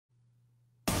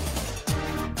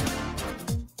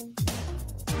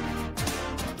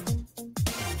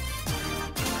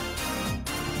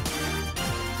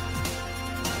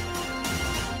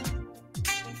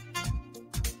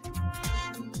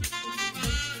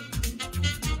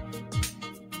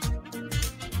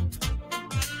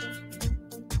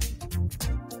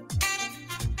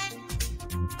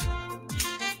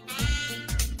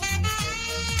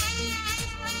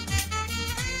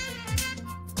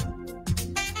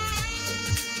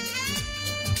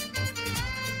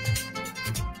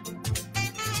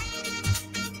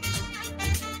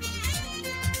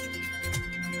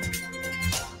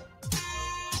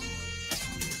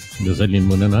Dasalin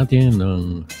muna natin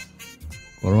ang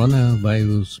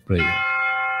coronavirus prayer.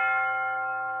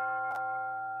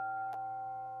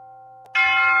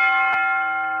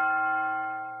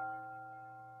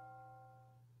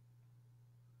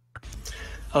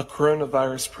 A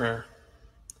coronavirus prayer.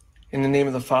 In the name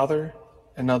of the Father,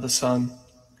 and of the Son,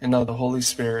 and of the Holy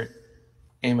Spirit.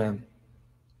 Amen.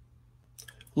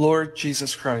 Lord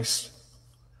Jesus Christ,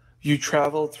 you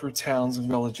traveled through towns and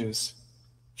villages,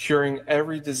 curing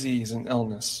every disease and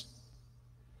illness.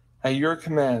 At your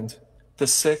command, the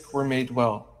sick were made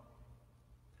well.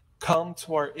 Come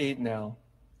to our aid now,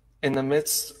 in the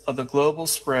midst of the global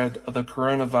spread of the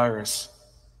coronavirus,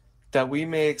 that we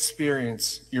may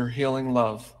experience your healing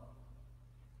love.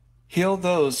 Heal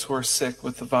those who are sick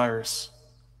with the virus.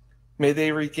 May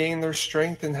they regain their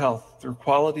strength and health through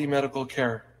quality medical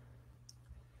care.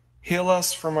 Heal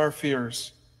us from our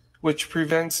fears, which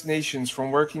prevents nations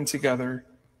from working together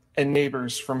and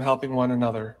neighbors from helping one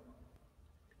another.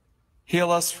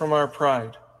 Heal us from our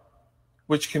pride,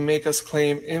 which can make us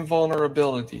claim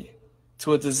invulnerability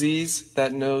to a disease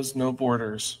that knows no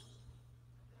borders.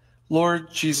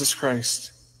 Lord Jesus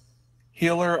Christ,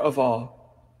 healer of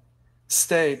all,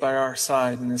 stay by our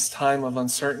side in this time of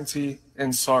uncertainty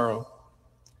and sorrow.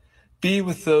 Be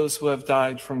with those who have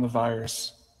died from the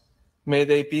virus. May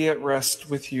they be at rest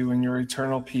with you in your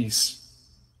eternal peace.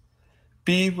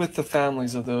 Be with the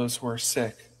families of those who are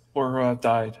sick or who have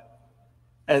died.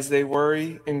 As they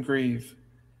worry and grieve,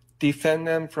 defend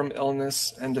them from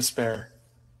illness and despair.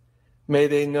 May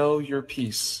they know your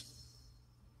peace.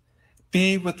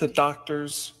 Be with the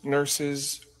doctors,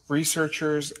 nurses,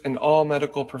 researchers, and all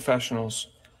medical professionals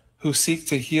who seek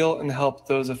to heal and help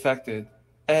those affected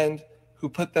and who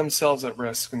put themselves at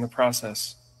risk in the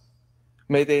process.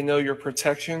 May they know your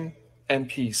protection and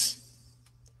peace.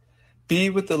 Be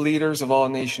with the leaders of all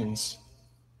nations.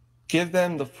 Give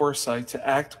them the foresight to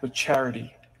act with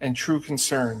charity and true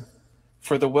concern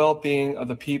for the well-being of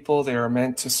the people they are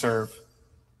meant to serve.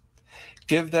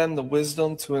 Give them the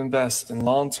wisdom to invest in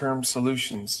long-term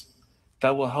solutions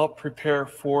that will help prepare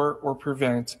for or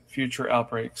prevent future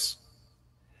outbreaks.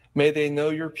 May they know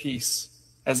your peace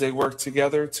as they work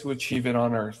together to achieve it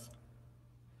on earth.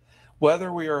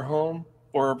 Whether we are home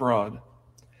or abroad,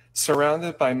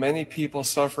 surrounded by many people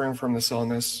suffering from this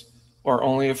illness, or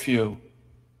only a few,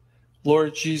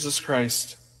 Lord Jesus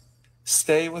Christ,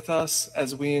 stay with us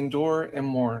as we endure and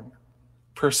mourn,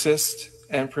 persist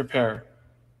and prepare.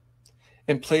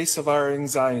 In place of our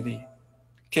anxiety,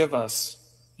 give us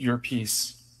your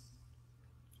peace.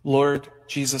 Lord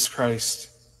Jesus Christ,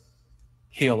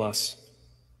 heal us.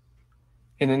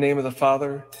 In the name of the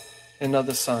Father, and of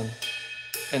the Son,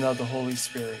 and of the Holy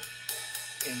Spirit.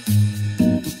 Amen.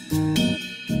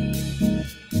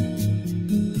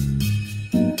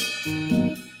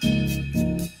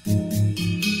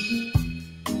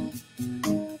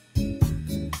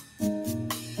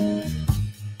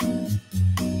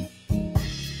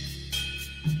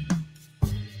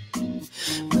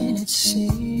 When it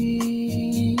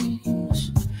seems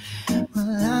my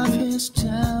life is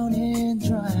down and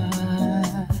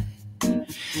dry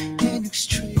and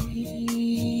extreme,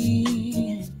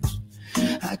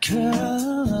 I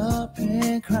curl up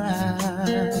and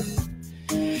cry.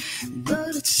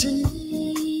 But it seems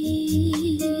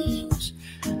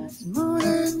more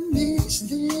than meets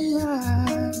the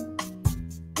eye,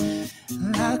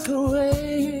 like a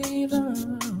wave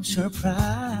of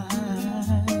surprise.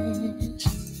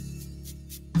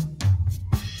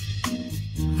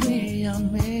 We are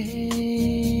made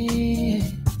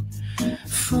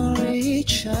for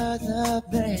each other,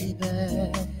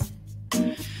 baby.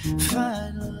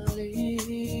 Finally,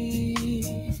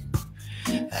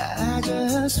 I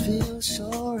just feel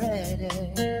so ready.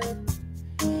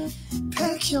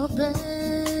 Pack your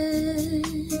bags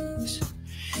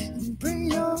and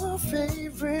bring your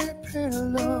favorite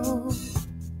pillow,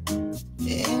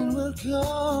 and we'll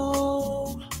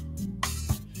go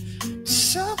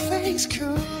someplace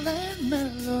cool and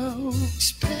mellow.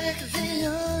 Expect the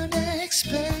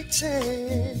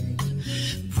unexpected.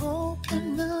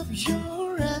 Open up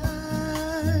your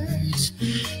eyes.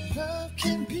 Love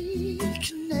can be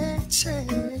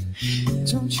connected.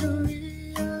 Don't you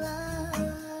realize?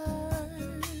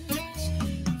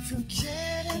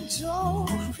 Forget and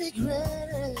don't regret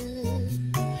it.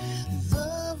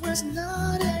 Love was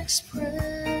not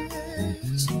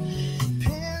expressed.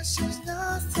 Past is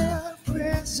not the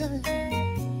present.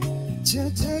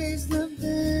 Today's the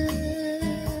best.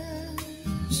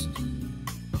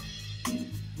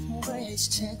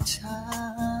 Wasted time,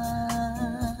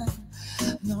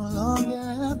 no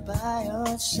longer by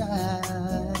your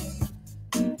side.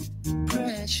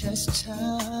 precious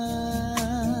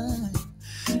time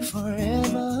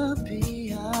forever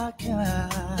be our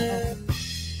guide.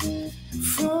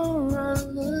 For our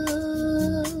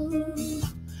love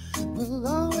will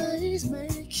always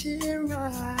make it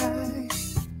right.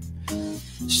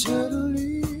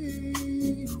 Suddenly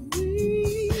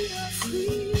we are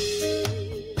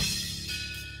free.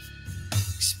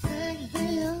 Expect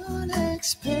the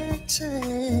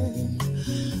unexpected.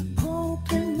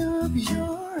 Open up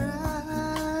your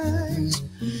eyes.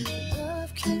 Love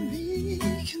can be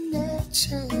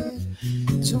connected.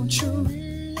 Don't you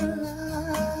realize?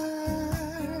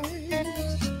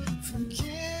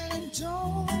 Forget and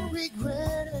don't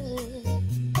regret it.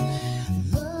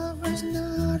 Love was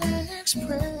not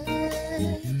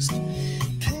expressed.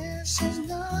 Past is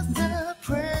not the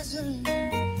present.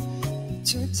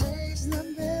 Today's the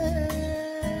best.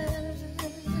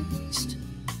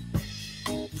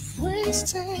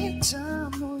 Wasted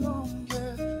time no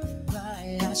longer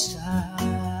by our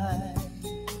side.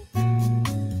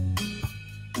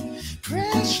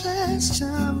 Precious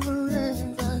time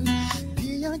forever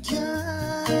be our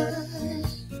guide.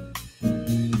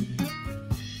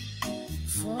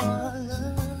 For our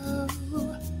love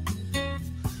will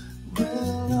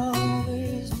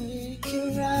always make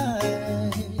it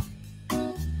right.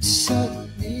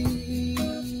 Suddenly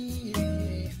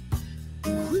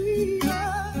we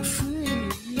are free.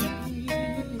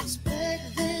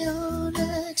 Expect the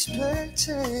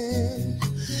unexpected.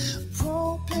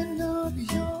 Open up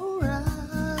your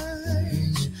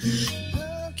eyes.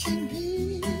 Love can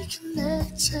be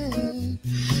connected.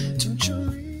 Don't you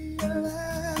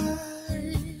realize?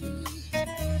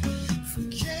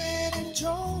 Forget and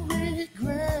don't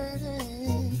regret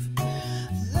it.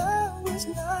 Love was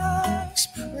not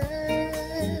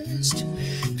expressed.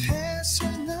 Past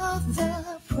is not the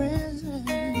present.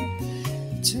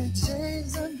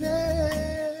 Today's the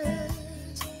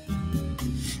best.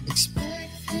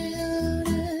 Expect the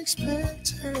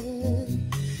unexpected.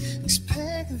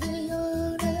 Expect the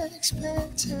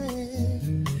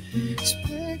unexpected.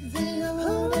 Expect the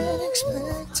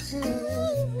unexpected.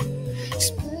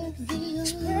 Expect the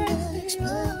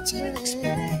unexpected.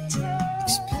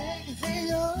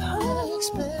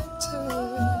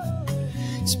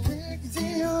 Expect the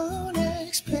unexpected. Expect the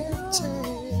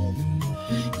unexpected.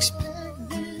 Expect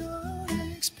the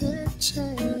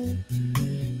unexpected.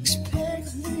 Expect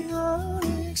the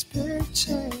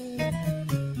unexpected.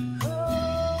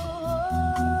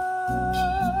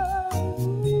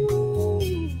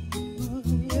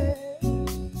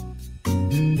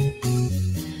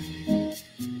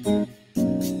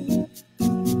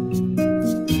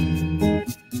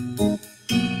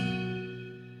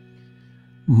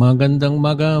 Magandang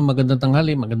maga, magandang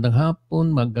tanghali, magandang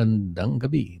hapon, magandang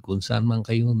gabi. Kung saan man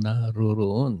kayo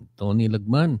naroroon. Tony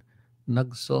Lagman,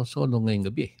 nagsosolo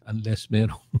ngayong gabi. Unless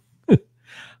merong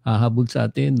hahabol sa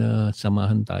atin,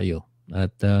 samahan tayo.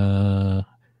 At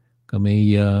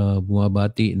kami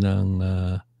bumabati ng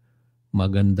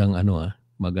magandang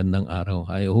magandang araw.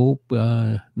 I hope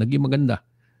naging maganda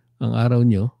ang araw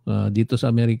nyo. Dito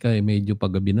sa Amerika medyo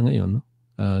paggabi na ngayon.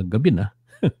 Gabi na,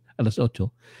 alas 8.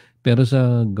 Pero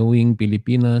sa gawing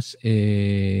Pilipinas,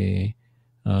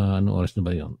 anong oras na ba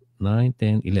yun? 9,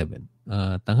 10, 11.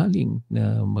 Tanghaling,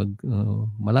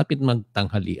 malapit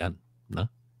magtanghalian. Na?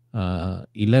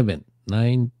 11,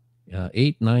 9,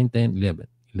 8, 9, 10, 11.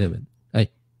 11.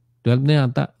 Ay, 12 na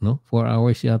yata. No? 4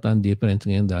 hours yata ang difference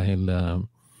ngayon dahil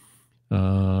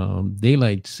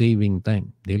daylight saving time.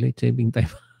 Daylight saving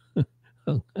time.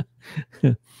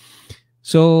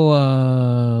 So,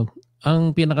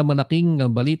 ang pinakamalaking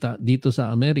balita dito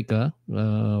sa Amerika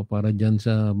para dyan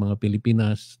sa mga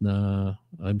Pilipinas na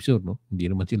I'm sure hindi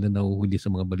naman sila nahuhuli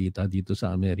sa mga balita dito sa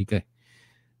Amerika.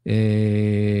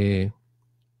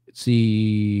 Si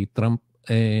Trump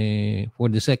for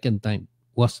the second time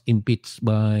was impeached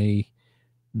by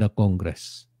the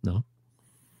Congress. No?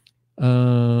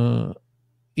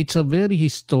 It's a very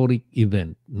historic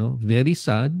event. No? Very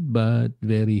sad but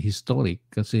very historic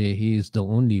kasi he is the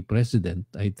only president,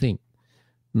 I think,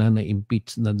 na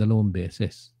na-impeach na 2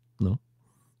 beses, no?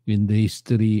 In the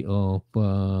history of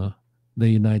the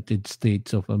United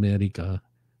States of America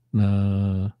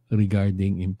na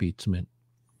regarding impeachment.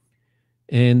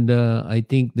 And I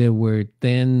think there were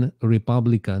 10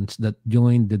 Republicans that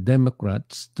joined the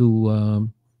Democrats to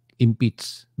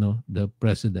impeach the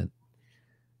president.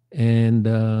 And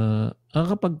ang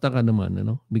kapagtaka naman,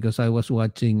 because I was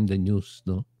watching the news,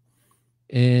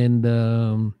 and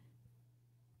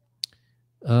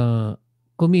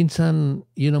kuminsan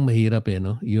yun ang mahirap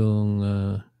yung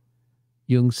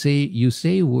you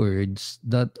say words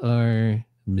that are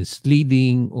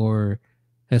misleading or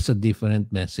has a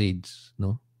different message,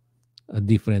 no? A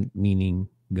different meaning,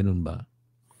 ganun ba?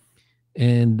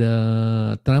 And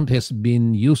Trump has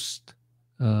been used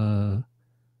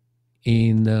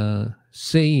in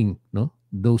saying, no,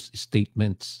 those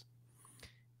statements.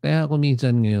 Kaya ako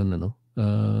minsan ngayon, ano,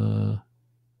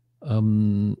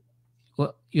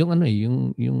 yung ano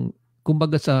yung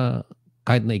kumbaga sa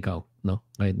kahit na ikaw, no,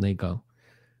 kahit na ikaw,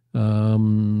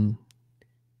 um,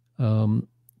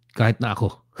 kahit na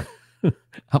ako,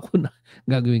 ako na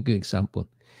gagawin ko yung example.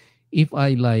 If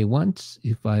I lie once,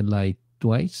 if I lie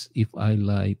twice, if I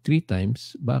lie 3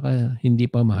 times, baka hindi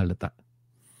pa mahalata.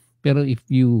 Pero if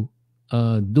you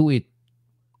do it,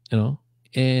 you know,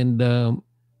 and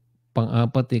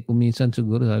pang-apat kung minsan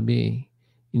siguro sabi,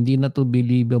 hindi na to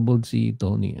believable si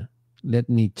Tony. Let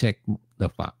me check the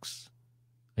facts.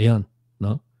 Ayan,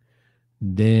 no?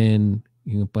 Then,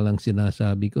 yung palang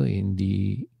sinasabi ko,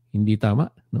 hindi tama,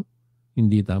 no?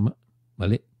 Hindi tama.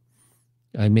 Mali.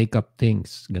 I make up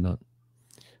things, ganon.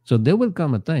 So there will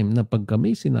come a time na pag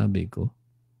kami sinabi ko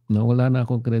na wala na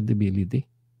akong credibility,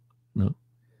 no?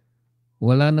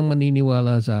 Wala nang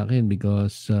maniniwala sa akin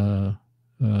because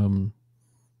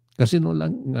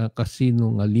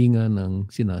kasinungalingan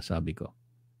ang sinasabi ko.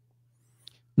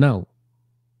 Now,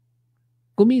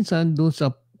 kuminsan doon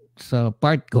sa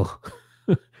part ko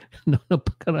na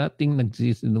napakarating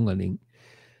nagsisinungaling,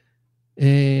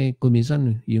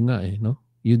 kuminsan yun nga no?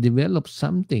 You develop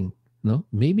something, no?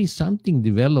 Maybe something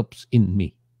develops in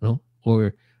me, no?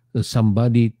 Or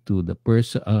somebody to the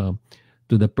person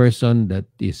that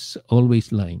is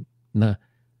always lying, na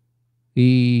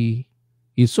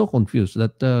he's so confused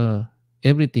that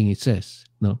everything he says,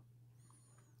 no?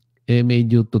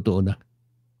 Medyo totoo na.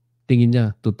 Tingin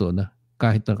niya totoo na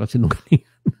kahit na kasinungalingan.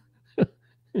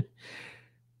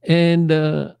 And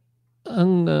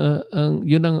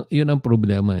yun ang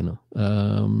problema, no?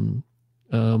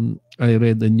 I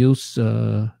read the news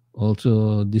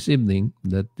also this evening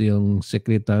that yung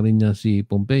secretary niya si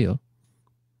Pompeo,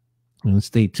 yung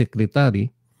state secretary,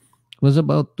 was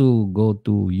about to go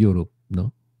to Europe,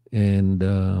 no? And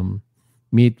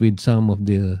meet with some of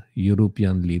the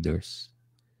European leaders.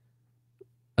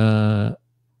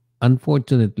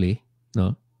 Unfortunately,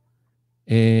 no?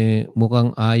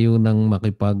 Mukhang ayaw nang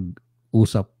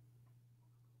makipag-usap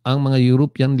ang mga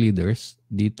European leaders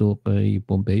dito kay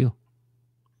Pompeo.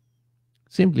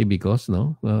 Simply because,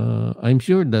 no, I'm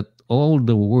sure that all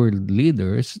the world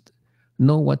leaders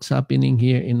know what's happening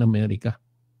here in America,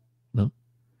 no?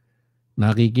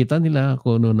 Nakikita nila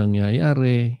kung ano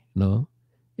nangyayari, no?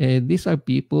 These are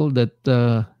people that,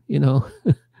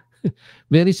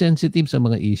 very sensitive sa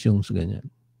mga issues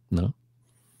ganyan, no?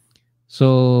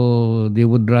 So they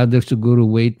would rather siguro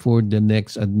wait for the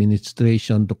next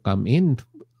administration to come in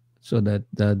so that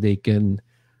they can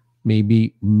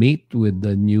maybe meet with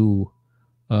the new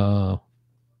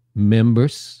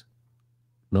members,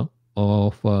 no,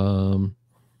 of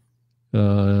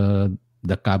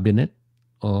the cabinet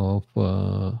of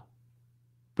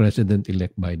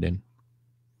President-elect Biden.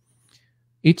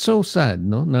 It's so sad,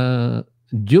 no, na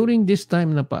during this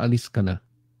time na paalis ka na,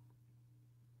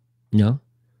 no,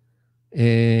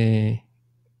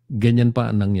 ganyan pa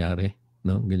ang nangyari,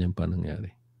 no, ganyan pa ang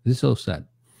nangyari. It's so sad.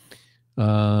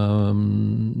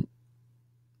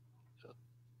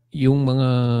 Yung mga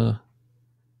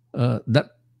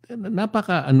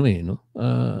napaka no,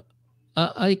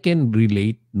 I can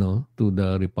relate, no, to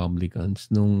the Republicans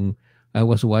nung I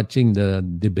was watching the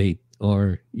debate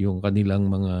or yung kanilang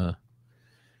mga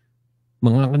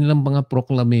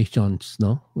proclamations,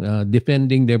 no,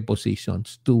 defending their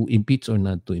positions to impeach or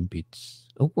not to impeach.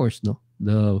 Of course, no,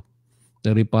 the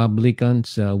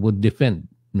Republicans would defend,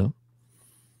 no,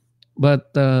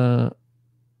 but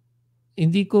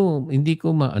hindi ko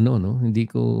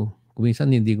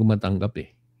kuminsan hindi ko matanggap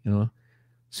you know.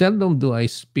 Seldom do I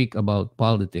speak about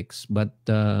politics, but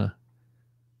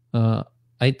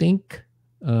I think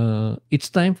it's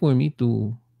time for me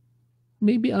to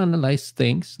maybe analyze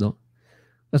things, no,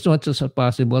 as much as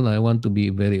possible. I want to be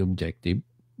very objective,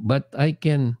 but I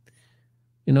can,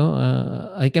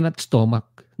 I cannot stomach,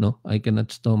 no, I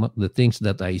cannot stomach the things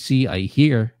that I see, I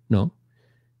hear, no,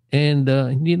 and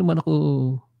hindi naman ako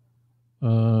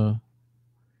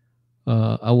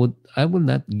I will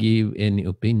not give any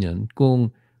opinion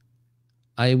kung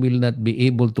I will not be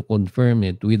able to confirm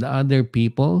it with other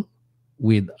people,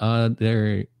 with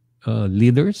other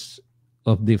leaders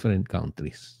of different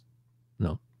countries,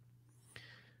 no.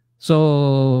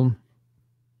 So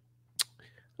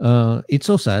it's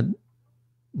so sad,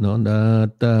 no,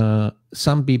 that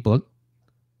some people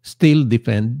still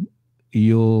defend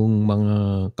yung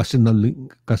mga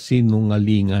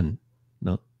kasinungalingan,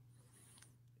 no.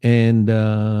 And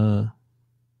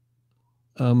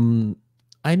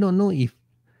I don't know if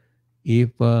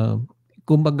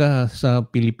kumbaga sa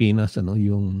Pilipinas, ano,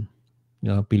 yung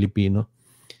Pilipino,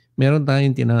 meron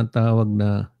tayong tinatawag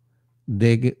na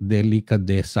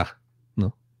delikadesa,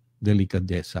 no?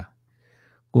 Delikadesa.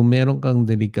 Kung meron kang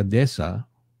delikadesa,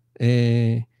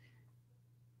 eh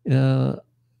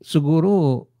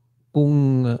siguro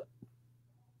kung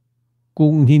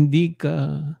kung hindi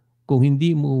ka kung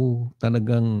hindi mo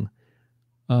talagang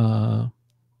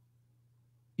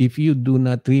if you do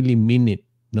not really mean it,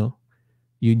 no?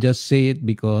 You just say it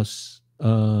because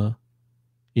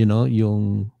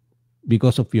yung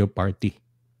because of your party,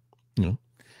 no?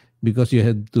 Because you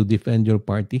had to defend your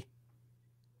party,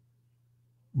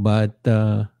 but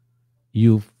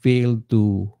you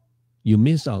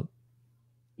miss out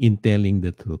in telling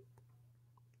the truth.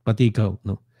 Pati ikaw,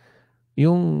 no?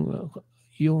 Yung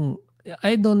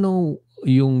I don't know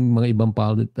yung mga ibang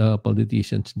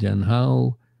politicians dyan,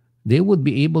 how they would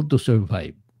be able to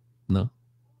survive, no?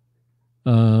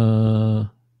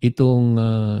 Itong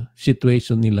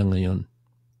situation nila ngayon.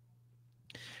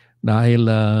 Dahil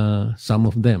some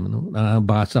of them, no,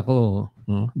 nabasa ko,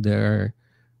 no, there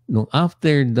no,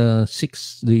 after the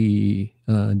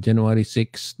January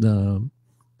 6, the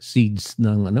siege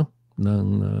ng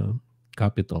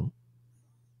Capitol.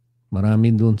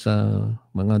 Marami doon sa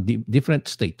mga different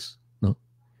states, no.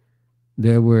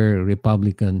 There were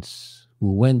Republicans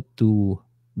who went to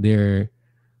their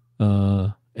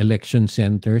election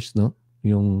centers, no,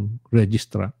 yung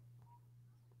registrar,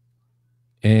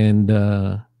 and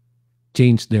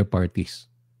changed their parties,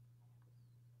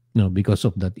 no, because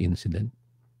of that incident.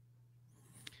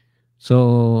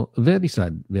 So very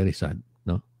sad,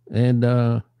 no. And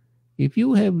if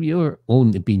you have your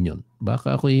own opinion,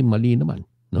 baka ako'y mali naman,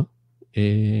 no?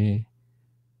 You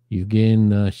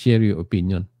can share your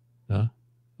opinion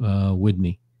with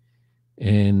me,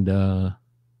 and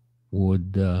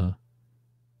would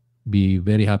be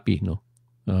very happy, no,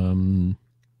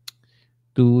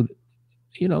 to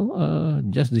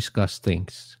just discuss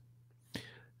things.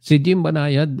 Si Jim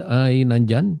Banayad ay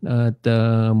nandyan at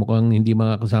mukhang hindi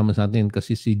makakasama sa atin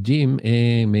kasi si Jim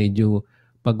medyo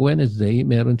pag Wednesday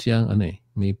meron siyang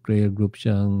may prayer group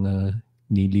siyang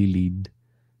nililid,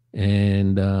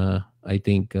 and I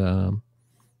think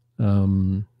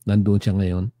nandun siya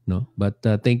ngayon, no. But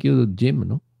thank you, Jim,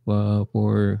 no,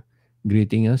 for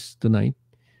greeting us tonight,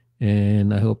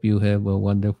 and I hope you have a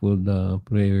wonderful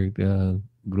prayer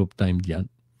group time dyan.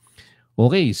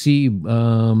 Okay, si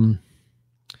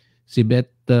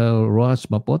Beth Ross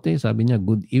Mapote, sabi niya,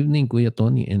 good evening Kuya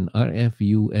Tony and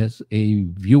RFUSA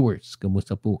viewers.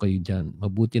 Kamusta po kayo dyan?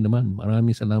 Mabuti naman.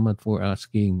 Maraming salamat for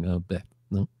asking, Beth,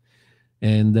 no?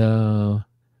 And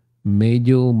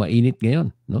medyo mainit ngayon,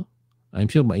 no? I'm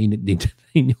sure mainit din sa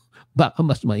inyo. Baka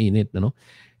mas mainit, no?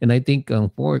 And I think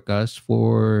ang forecast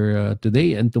for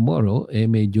today and tomorrow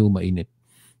medyo mainit.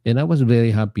 And I was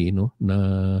very happy, no,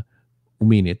 na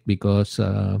uminit because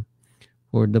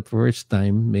for the first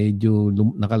time, medyo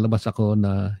nakalabas ako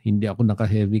na hindi ako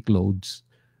naka-heavy clothes,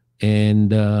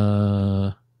 and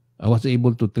I was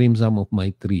able to trim some of my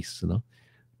trees, no?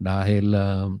 Dahil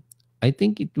I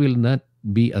think it will not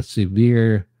be a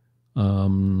severe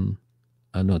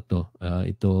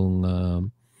itong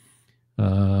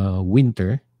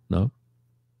winter, no?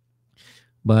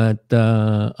 But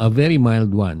a very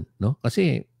mild one, no?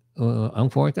 Kasi ang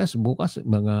forecast bukas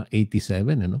mga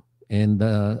 87, ano? And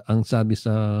ang sabi sa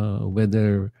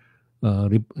weather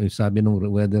sabi ng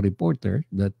weather reporter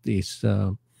that is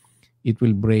it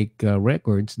will break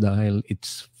records dahil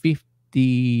it's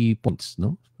 50 points,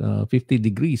 no? 15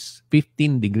 degrees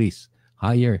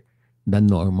higher than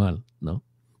normal, no?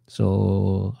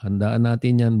 So handaan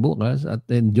natin yan bukas at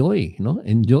enjoy, no?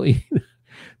 Enjoy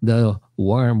the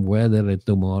warm weather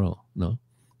tomorrow, no?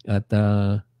 At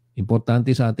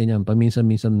importante sa atin yan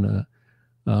paminsan-minsan na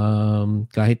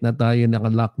kahit na tayo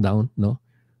naka-lockdown, no?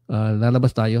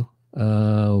 Lalabas tayo.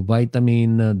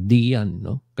 Vitamin D yan,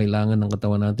 no? Kailangan ng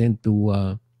katawan natin to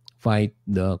fight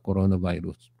the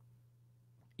coronavirus.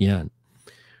 Yan.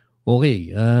 Okay,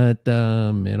 at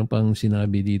meron pang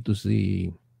sinabi dito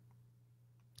si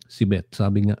Beth.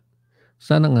 Sabi nga,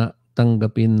 sana nga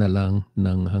tanggapin na lang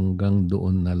ng hanggang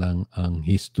doon na lang ang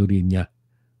history niya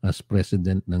as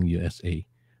president ng USA.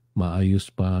 Maayos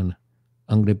pa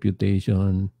ang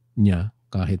reputation niya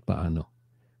kahit paano.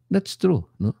 That's true,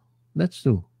 no? That's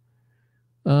true.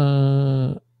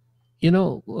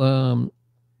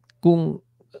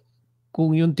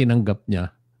 Kung yung tinanggap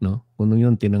niya, no? Kung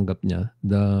yung tinanggap niya,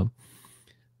 the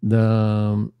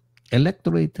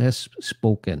electorate has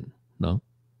spoken, no?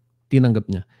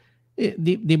 Tinanggap niya.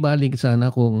 di balik sana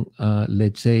kung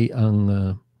let's say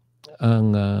ang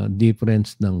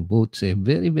difference ng votes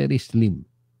very very slim,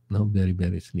 no, very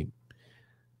very slim.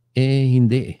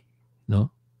 Hindi no.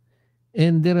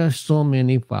 And there are so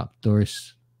many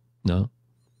factors, no.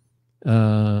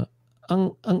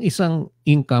 Ang isang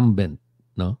incumbent,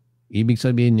 no, ibig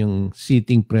sabihin yung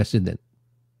sitting president,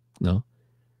 no,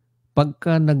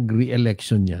 pagka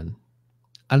nag-re-election yan,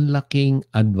 ang laking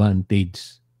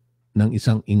advantage ng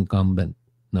isang incumbent,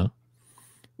 no.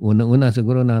 Unang-una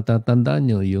siguro natatandaan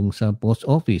nyo yung sa post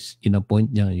office,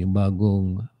 in-appoint niya yung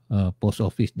bagong post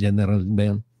office general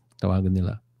ba yun, tawagan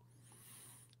nila.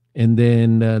 And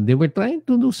then they were trying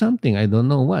to do something, I don't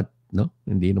know what, no?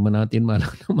 Hindi naman natin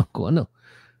malaman kung ano.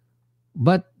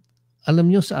 But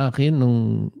alam nyo sa akin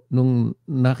nung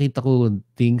nakita ko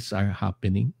things are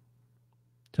happening,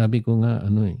 sabi ko nga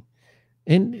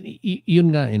and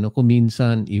yun nga kung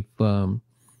minsan if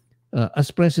as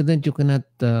president you cannot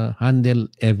handle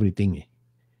everything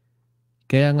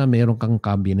Kaya nga meron kang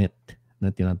cabinet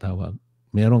na tinatawag.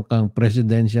 Meron kang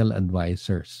presidential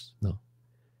advisors, no?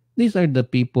 These are the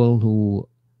people who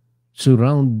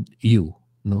surround you,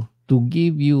 no, to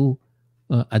give you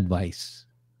advice,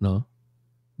 no,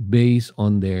 based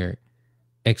on their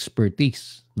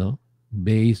expertise, no,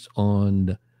 based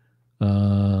on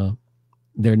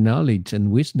their knowledge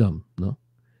and wisdom, no.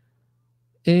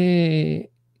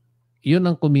 Yun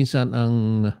ang kuminsan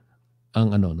ang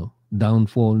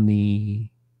downfall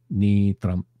ni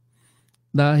Trump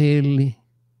dahil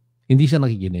hindi siya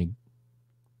nakikinig.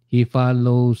 He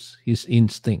follows his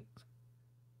instinct.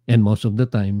 And most of the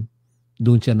time,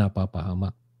 doon siya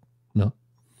napapahamak. No?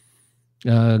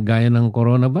 Gaya ng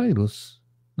coronavirus,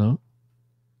 no?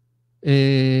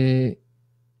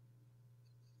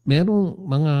 Merong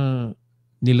mga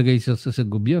nilagay siya sa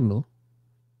gobyerno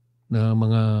na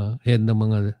mga head ng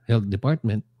mga health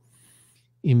department,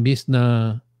 imbis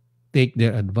na take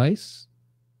their advice,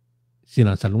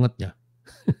 sinasalungat niya.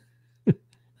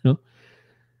 No?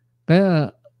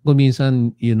 Kaya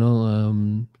kuminsan,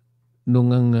 nung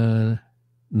ang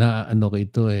naano ko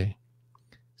ito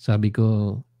sabi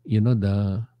ko,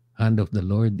 the hand of the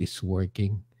Lord is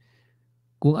working.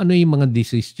 Kung ano yung mga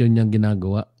decision niyang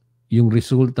ginagawa, yung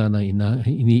resulta na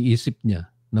iniisip niya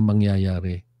na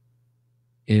mangyayari,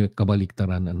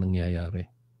 kabaliktaran ang nangyayari.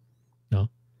 No?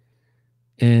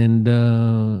 And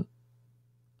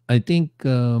I think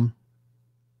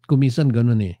kuminsan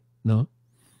ganun no?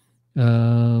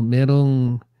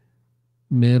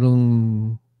 Merong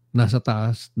nasa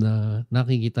taas na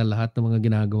nakikita lahat ng mga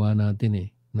ginagawa natin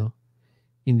no?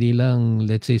 Hindi lang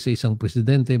let's say sa isang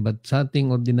presidente but sa ating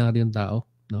ordinaryong tao,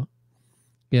 no?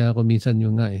 Kaya kuminsan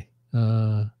yung nga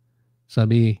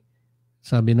sabi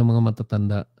ng mga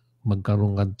matatanda,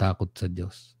 magkaroon kang takot sa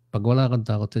Diyos. Pag wala kang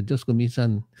takot sa Diyos,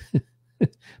 kuminsan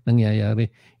nangyayari,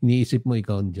 iniisip mo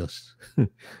ikaw ang Diyos.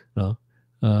 No?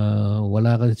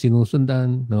 Wala kang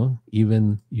sinusundan, no?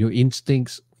 Even your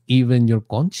instincts, even your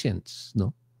conscience,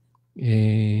 no?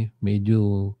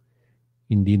 Medyo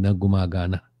hindi na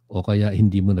gumagana o kaya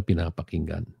hindi mo na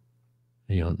pinapakinggan.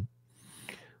 Ayun.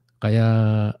 Kaya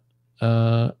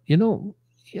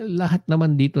lahat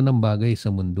naman dito ng bagay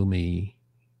sa mundo may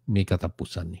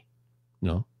katapusan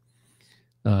no?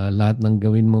 Lahat ng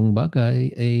gawin mong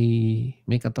bagay ay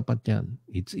may katapat yan.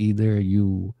 It's either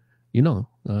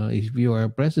if you are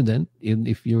president, and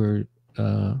if your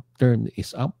term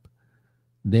is up,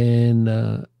 then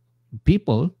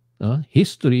people,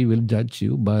 history will judge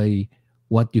you by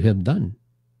what you have done,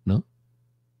 no?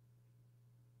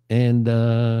 And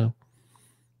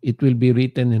it will be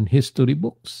written in history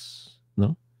books,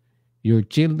 no? Your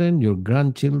children, your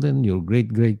grandchildren, your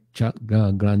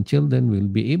great-great-grandchildren will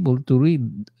be able to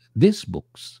read these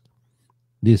books,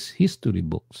 these history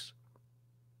books.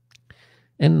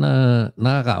 And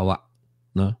nakakaawa,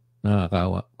 no?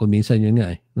 Nakakaawa. Kuminsan yun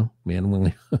nga no? Mayroong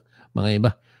mga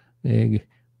iba,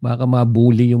 baka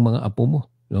mabuli yung mga apo mo,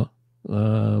 no?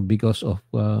 Because of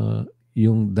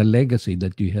the legacy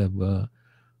that you have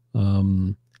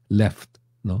left,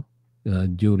 no?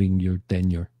 During your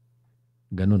tenure.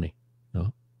 Ganun no?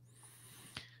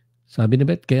 Sabi ni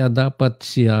Beth, kaya dapat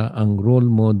siya ang role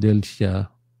model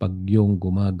siya pag yung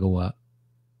gumagawa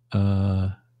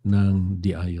ng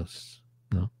di ayos,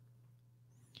 no?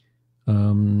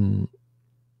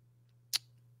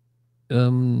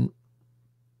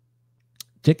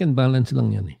 Check and balance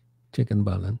lang yan check and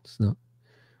balance, no?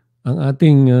 Ang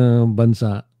ating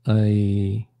bansa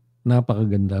ay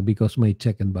napakaganda because may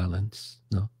check and balance,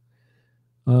 no?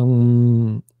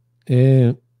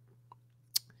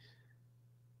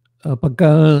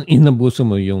 Pagka inabuso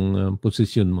mo yung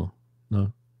posisyon mo,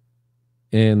 no?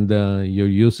 and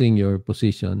you're using your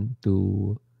position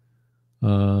to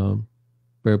uh,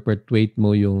 perpetuate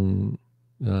mo yung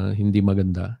hindi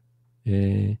maganda,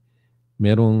 eh,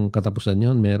 merong katapusan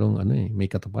yon, merong ano may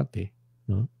katapat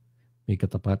no? May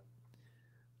katapat.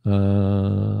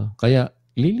 Kaya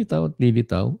lilitaw at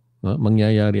lilitaw,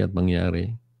 mangyayari at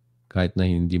mangyari kahit na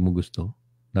hindi mo gusto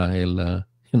dahil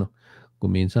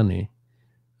kung minsan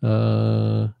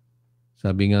uh,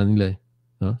 sabi nga nila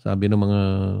no? Sabi ng mga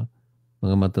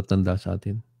matatanda sa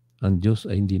atin, ang Diyos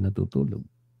ay hindi natutulog.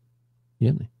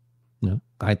 Yan no?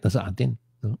 Kahit na sa atin,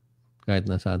 no? Kahit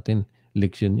na sa atin,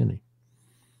 leksyon yan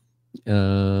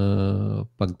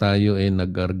pag tayo ay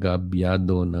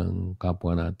nag-argabyado ng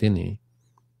kapwa natin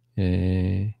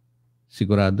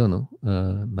sigurado no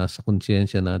nasa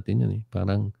konsyensya natin yan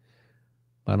parang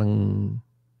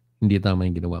hindi tama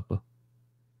yung ginawa ko.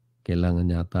 Kailangan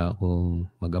yata akong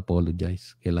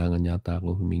mag-apologize. Kailangan yata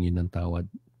akong humingi ng tawad,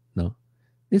 no?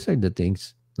 These are the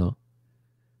things, no?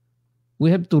 We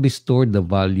have to restore the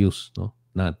values, no,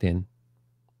 natin.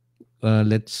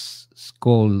 Let's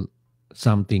call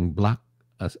something black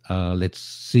as let's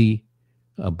see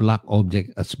a black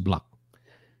object as black.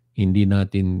 Hindi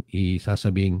natin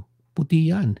isasabing puti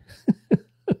yan.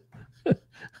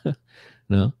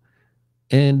 No?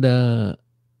 And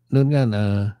noon nga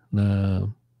na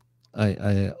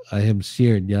I have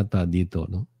shared yata dito,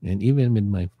 no? And even with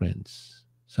my friends,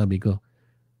 sabi ko,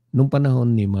 nung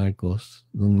panahon ni Marcos,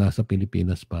 nung nasa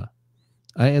Pilipinas pa,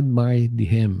 I admired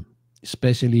him,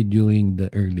 especially during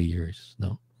the early years,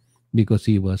 no? Because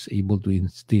he was able to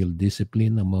instill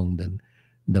discipline among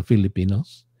the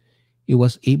Filipinos. He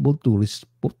was able to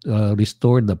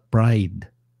restore the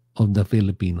pride of the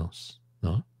Filipinos,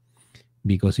 no?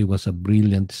 Because he was a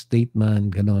brilliant statesman,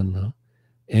 ganon, no?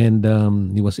 And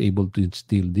he was able to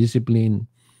instill discipline.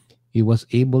 He was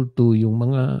able to yung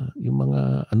mga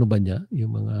ano ba niya,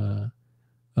 yung mga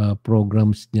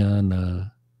programs niya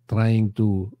na trying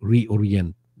to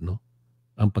reorient, no,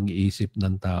 ang pag-iisip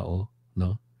ng tao,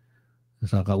 no,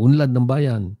 sa kaunlad ng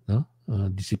bayan, no,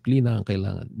 disiplina ang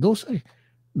kailangan. Those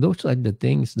are the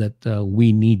things that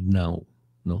we need now,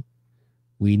 no.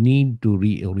 We need to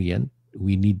reorient.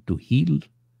 We need to heal,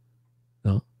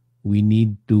 no. We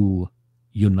need to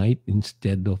unite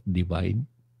instead of divide,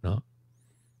 no?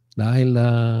 Dahil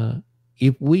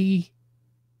if we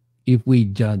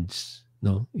judge,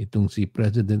 no, itong si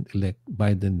President-elect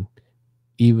Biden,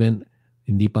 even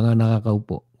hindi pa nga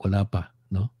nakakaupo, wala pa,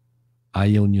 no?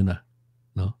 Ayaw nyo na,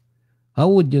 no?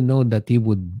 How would you know that he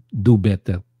would do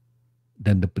better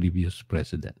than the previous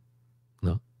president,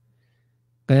 no?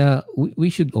 Kaya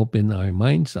we should open our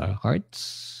minds, our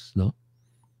hearts, no?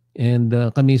 And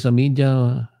kami sa media,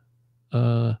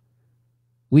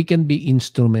 we can be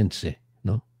instruments,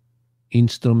 no?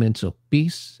 Instruments of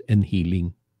peace and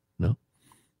healing, no?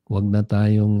 Huwag na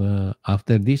tayong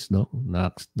after this, no?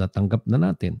 Natanggap na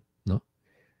natin, no?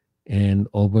 And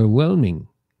overwhelming,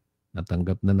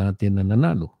 natanggap na natin na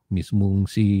nanalo. Mismong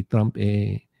si Trump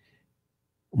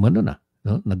umano na,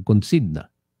 no? Nag-concede na,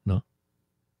 no?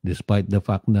 Despite the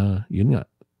fact na yun nga,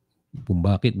 kung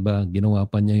bakit ba ginawa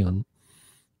pa niya yun,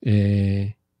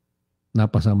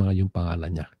 napasama yung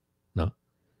pangalan niya, no?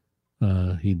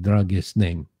 He drug his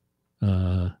name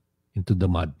into the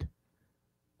mud,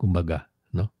 kumbaga,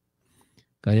 no?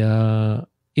 Kaya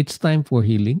it's time for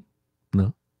healing,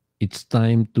 no? It's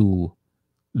time to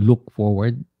look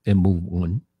forward and move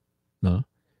on, no?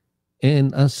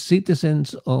 And as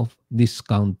citizens of this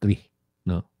country,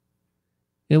 no,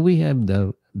 and we have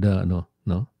the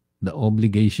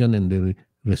obligation and the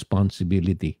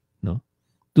responsibility, no,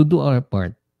 to do our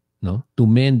part, no, to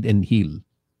mend and heal,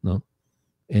 no.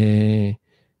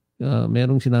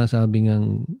 Merong sinasabi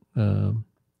ngang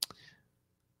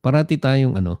parati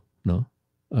tayong no,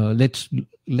 let's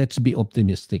be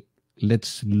optimistic.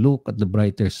 Let's look at the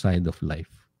brighter side of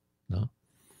life, no.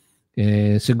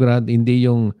 Sigurado hindi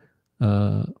yung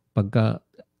pagka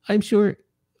I'm sure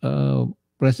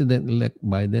President-elect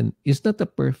Biden is not a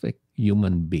perfect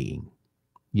human being.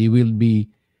 He will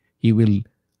make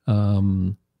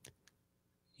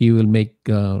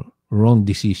wrong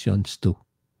decisions too,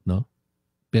 no?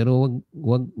 Pero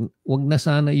wag na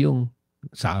sana yung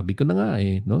sabi ko na nga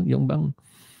no, yung bang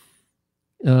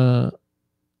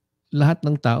lahat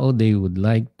ng tao they would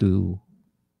like to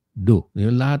do.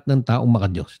 Yung lahat ng tao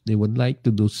makadiyos, they would like to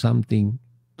do something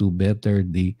to better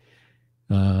the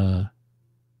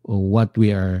what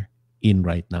we are in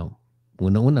right now.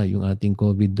 Una-una yung ating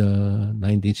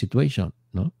COVID-19 situation,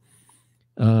 no?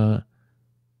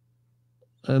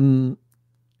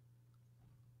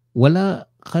 Wala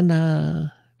ka na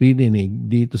rinig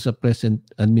dito sa present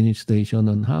administration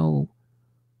on how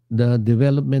the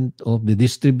development of the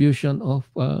distribution of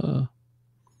the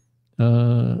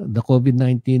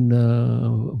COVID-19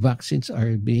 vaccines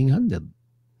are being handled,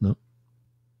 no?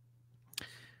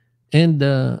 And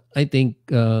I think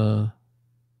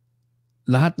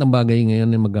lahat ng bagay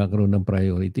ngayon ay magkakaroon ng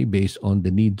priority based on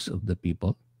the needs of the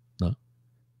people, no?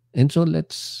 And so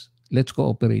let's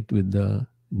cooperate with the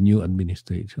new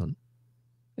administration,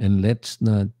 and let's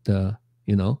not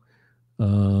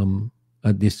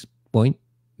at this point,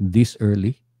 this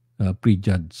early,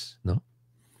 prejudge, no?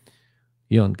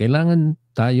 Yon, kailangan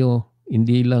tayo,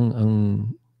 hindi lang ang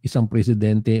isang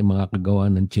presidente makakagawa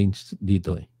ng change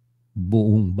dito eh.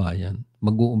 Buong bayan.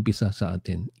 Mag-uumpisa sa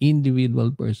atin.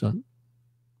 Individual person.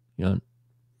 Yon.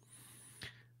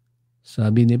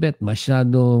 Sabi ni Beth,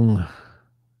 masyadong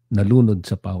nalunod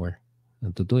sa power.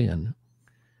 Totoo yan.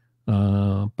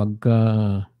 Pagka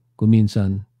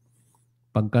kuminsan,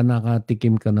 pagka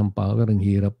nakatikim ka ng power, ang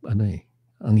hirap,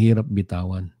 ang hirap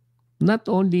bitawan.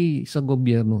 Not only sa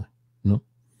gobyerno, no?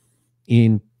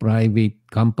 In private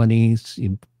companies,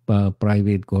 in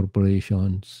private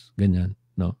corporations, ganyan,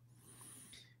 no?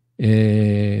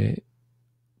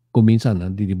 Kuminsan,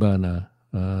 di ba na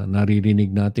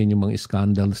naririnig natin yung mga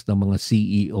scandals ng mga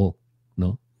CEO,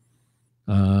 no?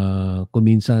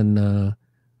 Kuminsan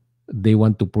they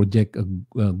want to project a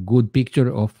good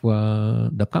picture of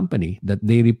the company, that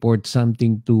they report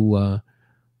something to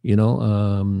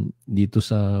dito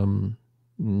sa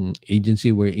agency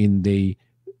wherein they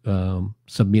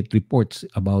submit reports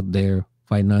about their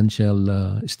financial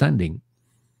standing.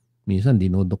 Minsan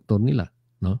dinodoktor nila,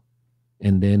 no?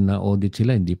 And then audit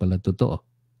sila, hindi pala totoo,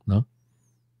 no?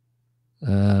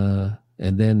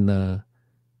 And then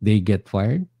they get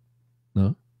fired,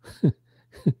 no?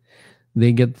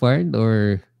 They get fired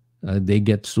or they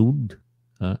get sued.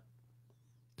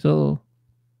 So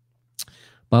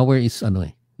power is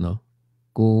no?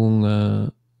 Kung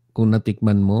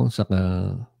natikman mo,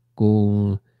 saka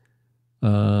kung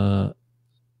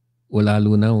wala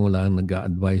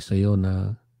nag-a-advise sa'yo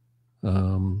na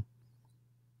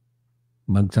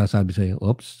magsasabi sa'yo,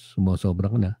 oops, sumosobra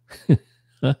ka na.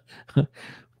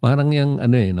 Parang yung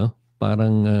no?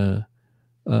 Parang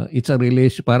it's a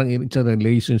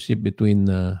relationship between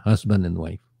husband and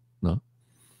wife, no?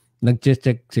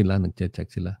 Nagche-check sila,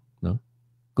 no?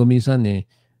 Kuminsan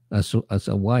as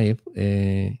a wife,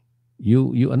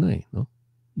 you no?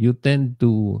 You tend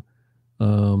to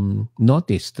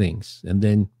notice things, and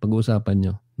then pag-uusapan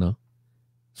nyo, no?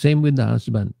 Same with the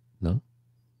husband, no?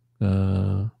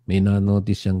 May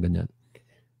na-notice siyang ganyan.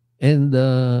 And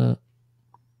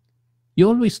you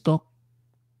always talk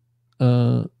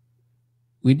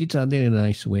with each other in a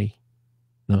nice way,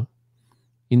 no?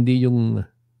 Hindi yung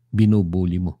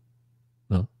binubuli mo,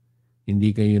 no? Hindi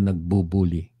kayo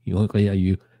nagbubuli. Kaya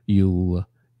you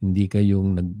hindi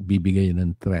kayong nagbibigay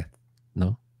ng threat,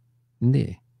 no?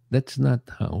 Hindi. That's not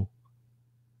how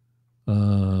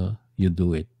you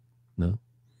do it, no?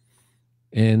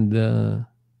 And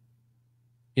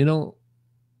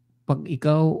pag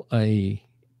ikaw ay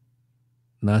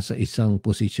nasa isang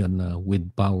position na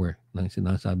with power, ng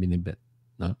sinasabi ni Beth,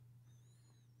 no?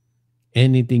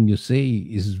 Anything you say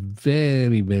is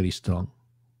very, very strong.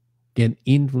 Can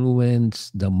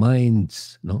influence the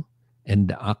minds, no? And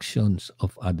the actions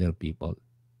of other people,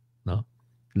 no?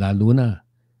 Lalo na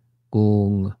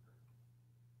kung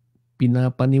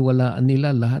pinapaniwalaan nila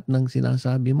lahat ng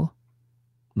sinasabi mo,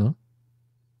 no?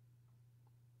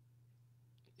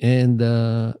 And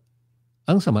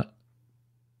ang sama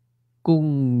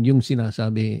kung yung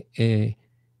sinasabi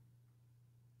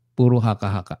puro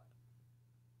haka-haka.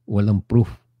 Walang proof,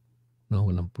 no?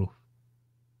 Walang proof.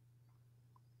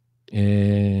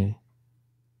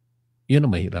 Yun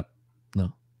ang mahirap,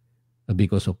 no?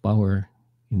 Because of power,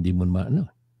 hindi mo no?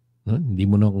 Hindi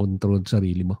mo na control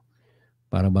sarili mo.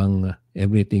 Para bang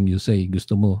everything you say,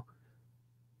 gusto mo,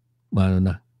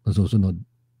 masusunod.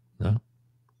 No?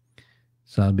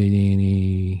 Sabi ni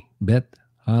Beth,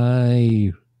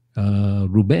 hi,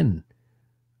 Ruben.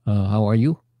 How are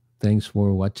you? Thanks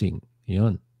for watching.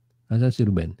 Yun. Nasaan si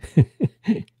Ruben?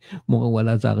 Mukhang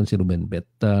wala sa akin si Ruben. But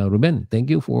Ruben,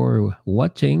 thank you for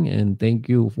watching and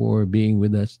thank you for being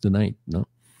with us tonight.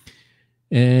 No?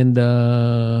 And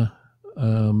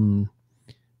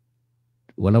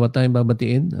wala ba tayong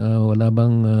babatiin? Wala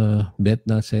bang bet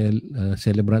na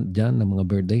celebrant dyan ng mga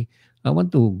birthday? I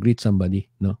want to greet somebody,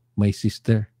 no? My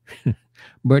sister.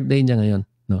 Birthday niya ngayon,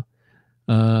 no?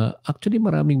 Actually,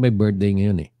 maraming may birthday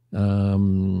ngayon eh.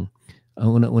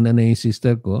 Ang una-una na yung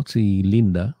sister ko, si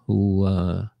Linda, who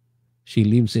she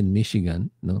lives in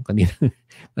Michigan, no?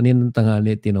 Kaninang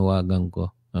tanghali tinawagan ko,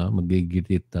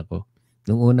 mag-greet ako.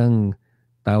 Nung unang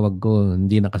tawag ko,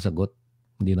 hindi nakasagot.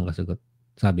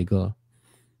 Sabi ko,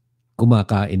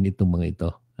 kumakain itong mga ito,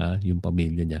 yung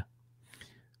pamilya niya.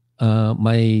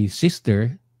 My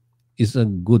sister is a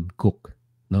good cook,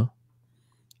 no?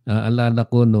 Alala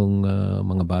ko nung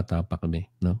mga bata pa kami,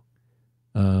 no?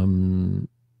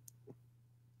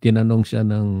 Tinanong siya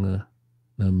ng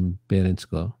parents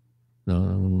ko, no?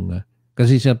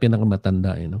 Kasi siya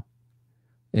pinakamatanda, no?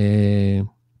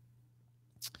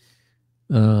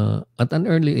 At an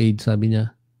early age, sabi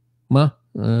niya, Ma,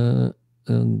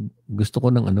 gusto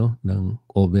ko ng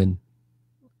oven.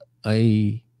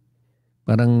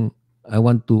 Parang I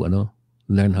want to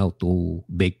learn how to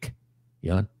bake.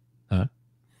 Yan.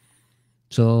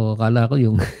 So kala ko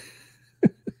yung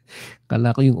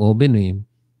oven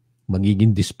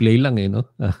magiging display lang no.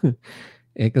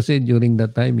 Kasi during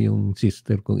that time yung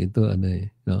sister kong ito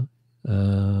no.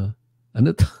 Ano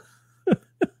to?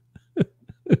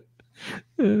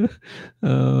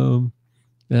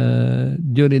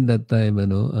 During that time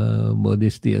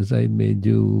modesty aside,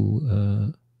 medyo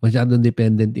masyadong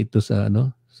dependent ito sa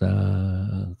sa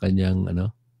kanyang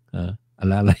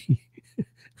alalay.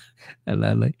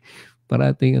 Alalay.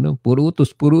 Parating puro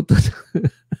utos.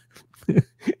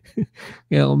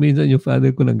 Kaya kung minsan yung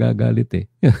father ko nagagalit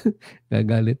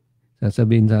gagalit.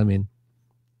 Sasabihin sa amin,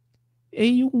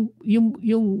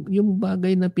 yung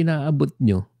bagay na pinaabot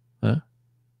nyo,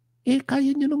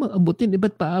 kaya nyo namang abutin,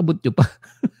 ba't paabot nyo pa?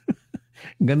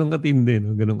 Ganon katindi,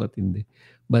 no? Ganon katindi.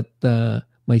 But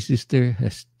my sister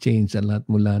has changed a lot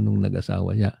mula nung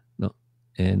nag-asawa niya, no?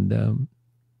 And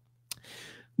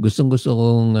gustong-gusto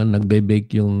kong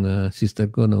nagbe-bake yung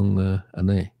sister ko nung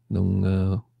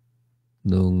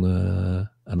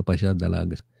ano pa siya,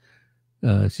 dalaga.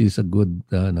 She's a good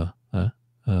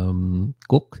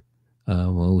cook.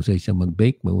 Mahusay siya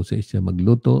mag-bake, mahusay siya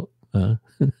magluto.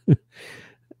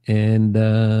 And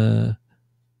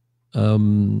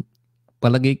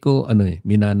palagay ko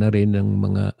minana rin ng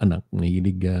mga anak,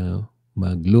 mahilig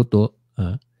magluto.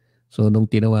 So nung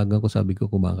tinawagan ko, sabi ko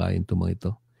kumakain to mga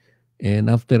ito.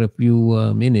 And after a few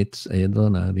minutes, ayan to,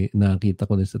 nakita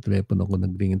ko na sa telepono ko,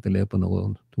 nag-ring yung telepono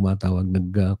ko, tumatawag,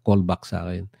 nag-call back sa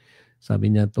akin.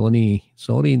 Sabi niya, Tony,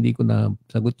 sorry, hindi ko na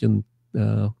sagot yung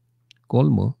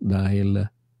call mo dahil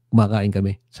kumakain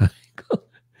kami.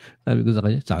 Sabi ko sa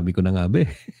kanya, sabi ko na nga ba.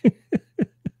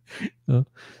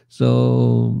 So,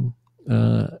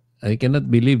 I cannot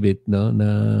believe it, no, na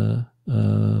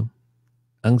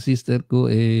ang sister ko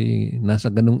nasa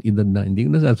ganong edad na. Hindi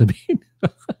ko na sasabihin.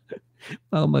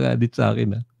 Baka mag-adit sa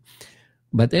akin.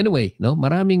 But anyway, no,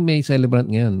 maraming may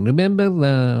celebrant ngayon. Remember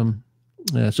na,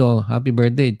 so happy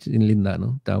birthday in Linda,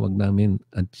 no? Tawag namin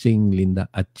at sing Linda,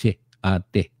 ate,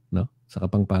 no? Sa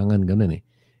Kapampangan, ganun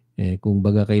kung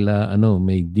baga kaila,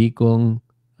 may dikong,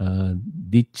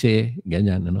 ditche,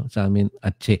 ganyan, sa amin,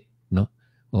 atche, no?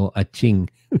 O atching.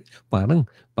 parang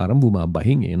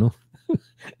bumabahing, no?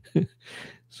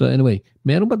 So anyway,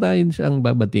 meron pa tayong siyang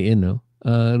babatiin, no?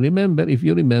 If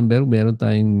you remember, meron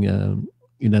tayong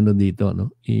dito, no?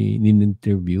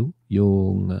 In-interview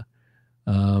yung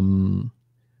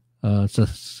sa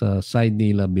side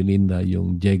nila Belinda,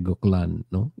 yung Diego clan,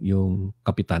 no? Yung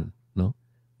kapitan, no?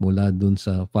 Mula dun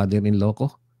sa father-in-law ko,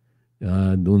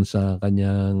 dun sa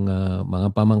kanyang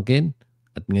mga pamangkin,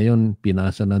 at ngayon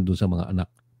pinasa na dun sa mga anak,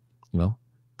 no?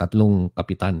 3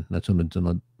 kapitan na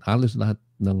sunod-sunod. Halos lahat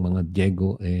ng mga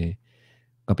Diego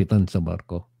kapitan sa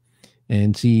barko.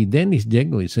 And si Dennis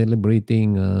Diego is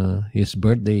celebrating his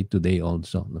birthday today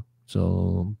also, no?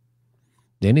 So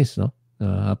Dennis, no?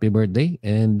 Happy birthday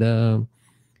and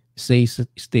stay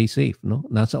safe, no?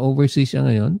 Nasa overseas siya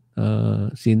ngayon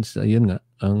since ayun nga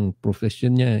ang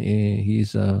profession niya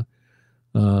he's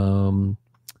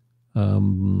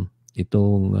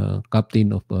itong captain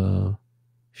of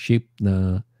ship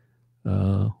na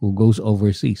who goes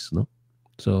overseas, no?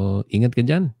 So ingat ka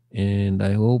diyan and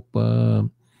I hope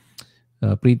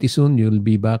pretty soon you'll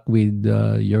be back with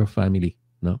your family,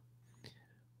 no?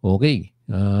 Okay.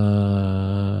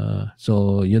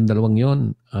 So yung dalawang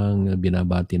yon ang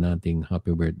binabati nating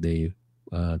happy birthday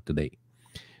today.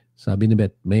 Sabi ni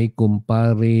Beth, may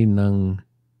kumpare ng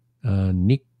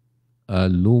Nick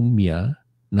Lumia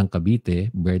ng Cavite,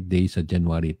 birthday sa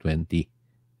January 20.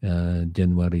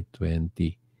 January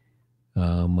 20.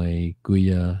 May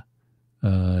Kuya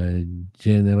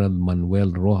General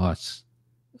Manuel Rojas,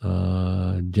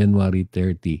 January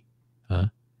 30.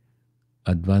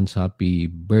 Advance happy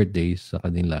birthday sa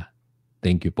kanila.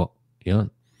 Thank you po. Yun,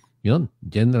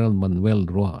 General Manuel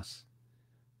Rojas.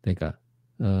 Teka,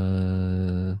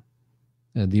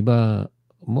 di ba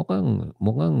mukhang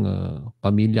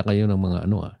pamilya kayo ng mga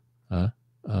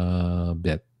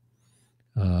Beth.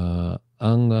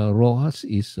 ang Rojas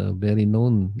is very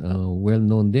known, well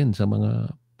known din sa mga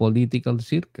political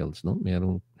circles, no?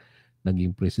 Merong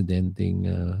naging President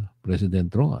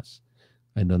Rojas.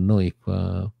 I don't know if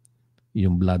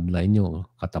yung bloodline nyo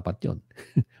katapat yon.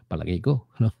 Palagay ko,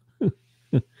 no?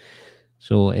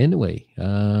 So anyway,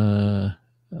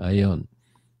 ayun.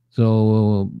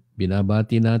 So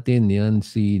binabati natin yan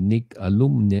si Nick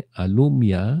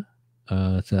Alumia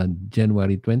sa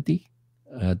January 20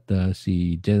 at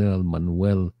si General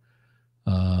Manuel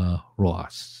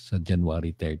Rojas sa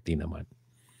January 30 naman.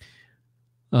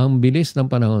 Ang bilis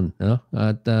ng panahon, no?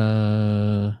 At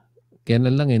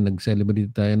kailan lang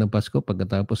nag-celebrate tayo ng Pasko,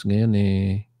 pagkatapos ngayon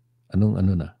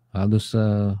anong na, halos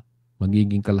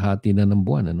magiging kalahati na ng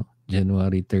buwan, ano?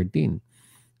 January 13.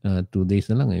 2 days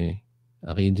na lang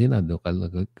akin sinado,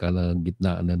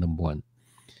 kalagitnaan na ng buwan.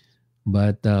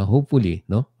 But hopefully,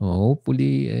 no?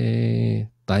 Hopefully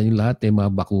tayong lahat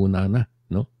mabakuna na,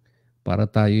 no? Para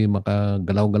tayo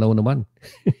makagalaw-galaw naman.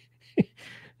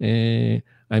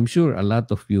 I'm sure a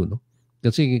lot of you, no?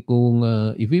 Kasi kung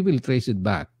if we will trace it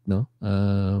back, no?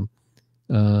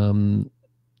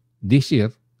 This year,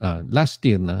 last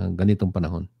year na ganitong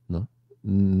panahon, no?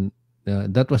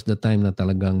 That was the time na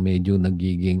talagang medyo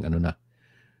nagiging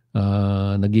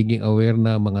nagiging aware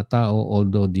na mga tao,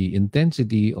 although the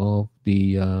intensity of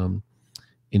the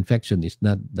infection is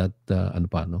not that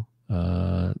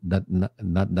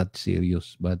not that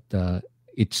serious, but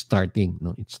it's starting,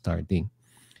 no? It's starting.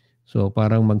 So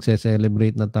parang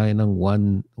magse-celebrate na tayo ng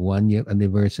one year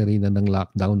anniversary na ng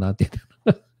lockdown natin.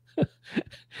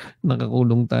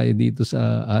 Nakakulong tayo dito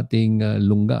sa ating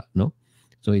lungga, no?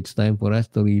 So it's time for us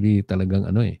to really talagang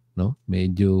no?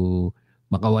 Medyo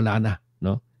makawala na,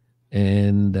 no?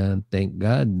 And thank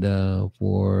God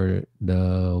for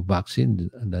the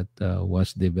vaccine that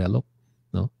was developed,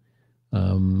 no?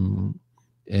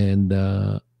 And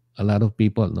a lot of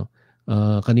people, no?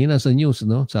 Kanina sa news,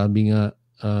 no? Sabi nga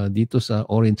dito sa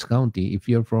Orange County, if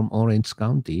you're from Orange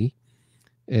County,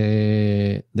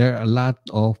 there are a lot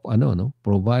of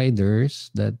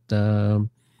providers that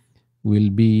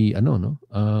will be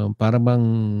para bang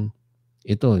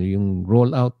ito yung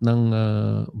rollout ng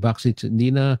vaccines.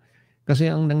 Hindi na kasi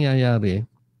ang nangyayari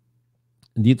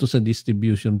dito sa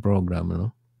distribution program,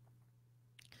 no?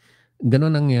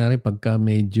 Ganun nangyayari pagka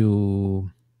medyo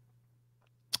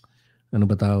ano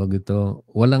ba tawag ito?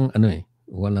 Walang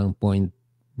walang point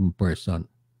person,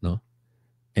 no?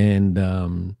 And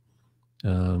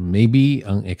maybe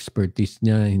ang expertise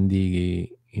niya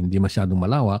hindi masyadong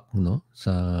malawak, no,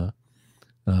 sa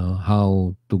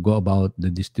how to go about the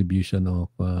distribution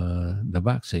of the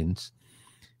vaccines.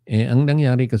 Ang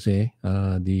nangyari kasi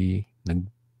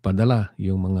nagpadala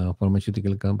yung mga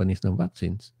pharmaceutical companies ng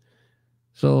vaccines.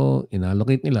 So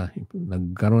inallocate nila,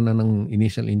 nagkaroon na ng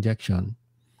initial injection.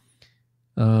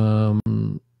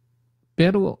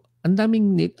 Pero ang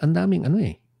daming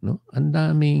no? Ang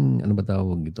daming ano ba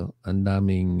tawag ito? Ang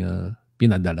daming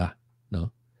pinadala,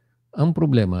 no? Ang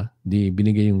problema,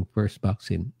 binigay yung first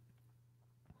vaccine.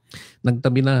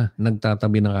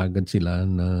 Nagtatabi na agad sila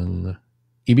ng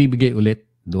ibibigay ulit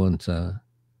doon sa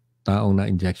taong na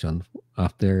injection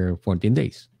after 14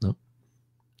 days, no?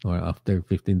 Or after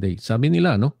 15 days. Sabi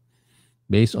nila, no?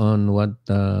 Based on what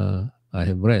I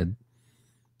have read,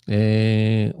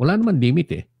 wala naman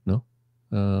limit no?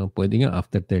 Pwede nga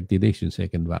after 30 days yung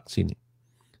second vaccine.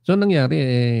 So nangyari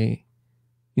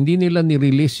hindi nila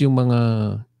ni-release yung mga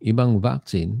ibang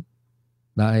vaccine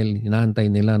dahil inaantay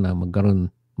nila na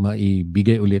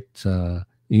maibigay ulit sa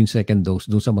yung second dose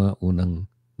doon sa mga unang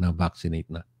na vaccinate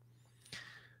na.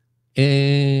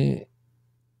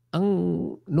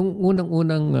 Nung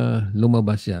unang-unang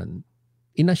lumabas yan,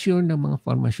 inassure ng mga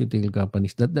pharmaceutical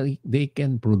companies that they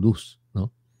can produce, no,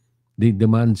 the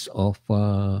demands of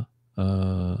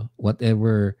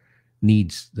whatever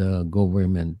needs the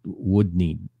government would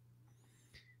need.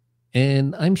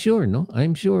 And I'm sure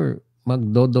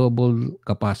magdo-double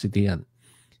capacity yan.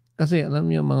 Kasi alam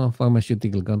niyo mga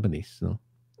pharmaceutical companies, no,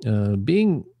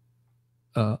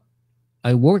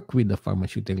 I work with the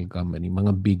pharmaceutical company,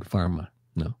 mga big pharma,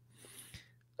 no.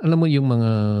 Alam mo yung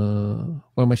mga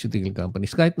pharmaceutical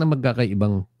companies, kahit na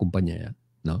magkakaibang kumpanya yan,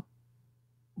 no?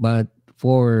 But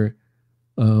for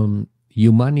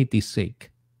humanity's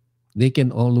sake, they can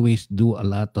always do a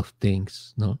lot of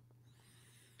things, no?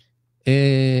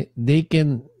 They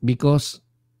can, because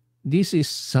this is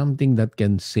something that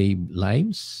can save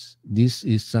lives. This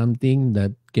is something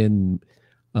that can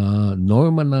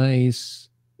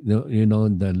normalize,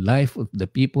 the life of the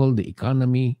people, the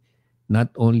economy, not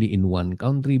only in one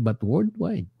country but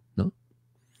worldwide, no?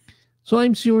 So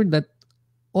I'm sure that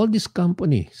all these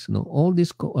companies, no, all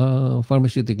these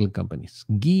pharmaceutical companies,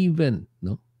 given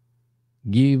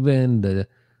the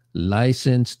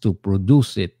license to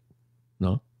produce it,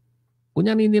 no,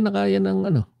 kunyari hindi na kaya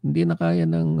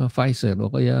ng Pfizer o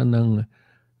kaya ng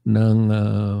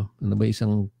ano ba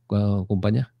isang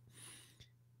kumpanya,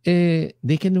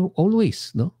 they can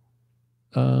always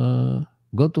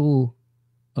go to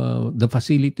the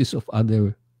facilities of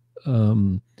other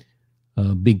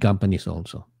big companies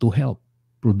also to help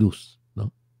produce, no?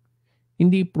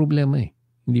 Hindi problema.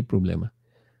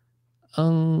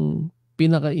 Ang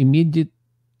pinaka-immediate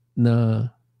na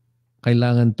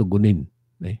kailangan tugunin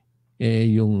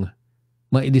yung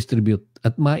ma-distribute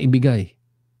at maibigay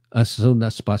as soon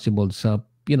as possible sa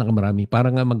pinakamarami para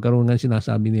nga magkaroon ng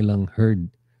sinasabi nilang herd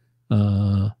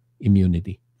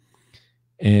immunity.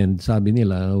 And sabi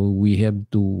nila, we have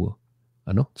to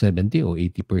 70 o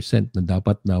 80% na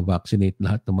dapat na vaccinate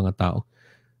lahat ng mga tao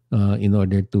in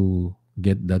order to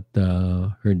get that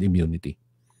herd immunity.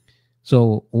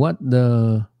 So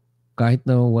kahit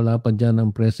na wala pa dyan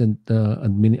ang present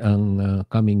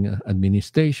coming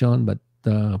administration, but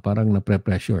parang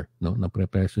napre-pressure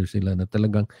sila na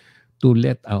talagang to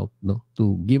let out,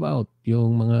 to give out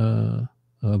yung mga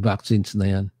vaccines na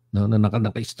yan, na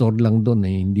naka-store lang doon,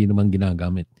 hindi naman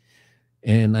ginagamit.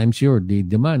 And I'm sure the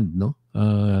demand,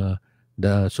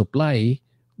 the supply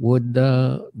would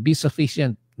be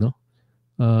sufficient,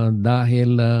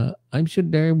 dahil I'm sure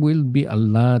there will be a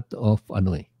lot of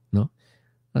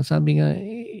sabi nga,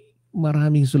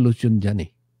 maraming solusyon dyan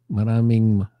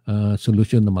Maraming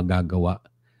solusyon na magagawa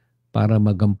para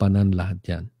magampanan lahat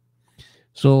yan.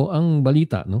 So, ang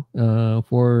balita,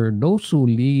 for those who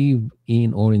live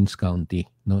in Orange County,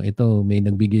 ito may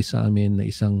nagbigay sa amin na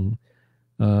isang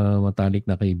matalik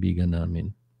na kaibigan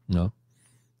namin,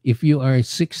 if you are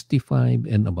 65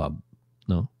 and above,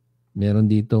 meron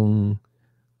ditong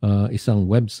isang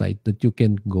website that you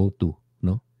can go to,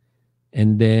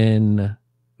 and then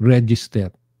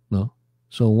register,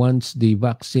 so once the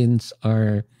vaccines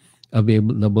are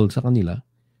available sa kanila,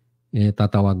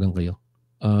 tatawagan kayo.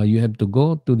 You have to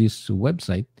go to this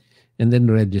website and then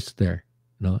register,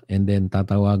 and then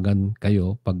tatawagan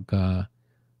kayo pagka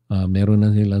meron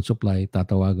na silang supply,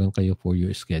 tatawagan kayo for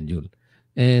your schedule.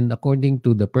 And according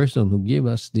to the person who gave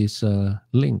us this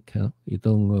link,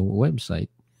 itong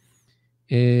website,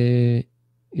 it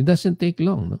doesn't take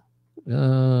long,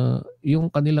 yung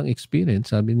kanilang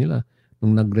experience, sabi nila,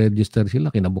 nung nag-register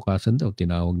sila, kinabukasan daw,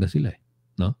 tinawag na sila.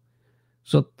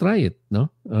 So try it.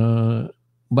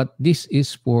 But this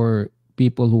is for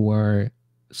people who are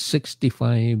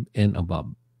 65 and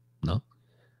above.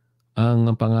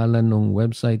 Ang pangalan ng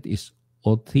website is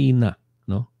Othina.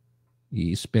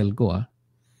 I-spell ko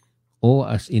O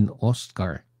as in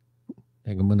Oscar.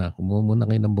 Teka muna, kumuha muna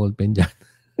kayo ng ballpen dyan.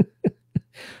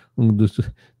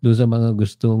 Doon sa mga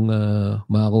gustong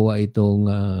makakuha itong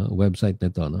website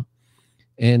na ito,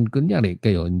 And kunyari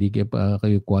kayo, hindi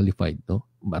kayo qualified,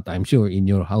 But I'm sure in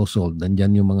your household,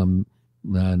 nandyan yung mga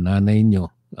nanay nyo,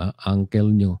 uncle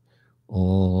nyo,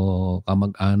 o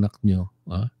kamag-anak nyo,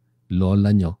 lola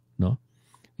nyo,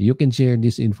 You can share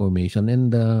this information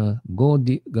and go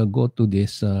to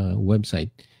this website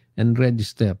and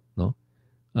register,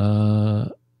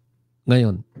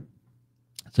 Ngayon,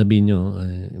 sabihin nyo,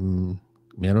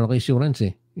 meron ako insurance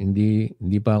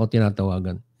Hindi pa ako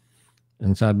tinatawagan.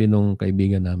 Ang sabi nung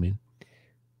kaibigan namin,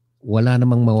 wala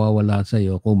namang mawawala sa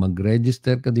iyo kung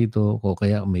mag-register ka dito o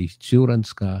kaya may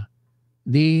insurance ka,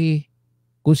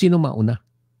 kung sino mauna,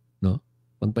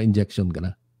 magpa-injection ka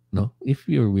na, if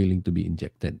you're willing to be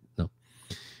injected,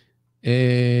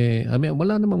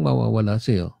 wala namang mawawala sa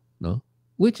iyo,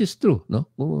 which is true,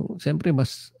 Siyempre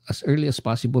mas as early as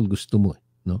possible gusto mo,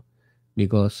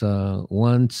 because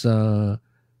once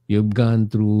you've gone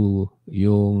through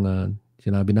yung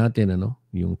sinabi natin,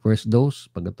 yung first dose,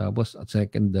 pagkatapos at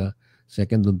second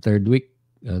and third week,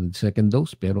 second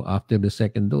dose, pero after the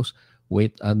second dose,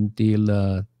 wait until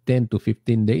 10 to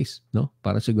 15 days,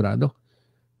 para sigurado,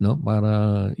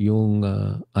 para yung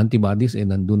antibodies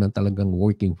nandun na talagang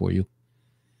working for you.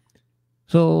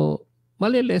 So,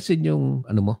 malilesen yung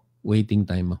waiting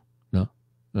time mo,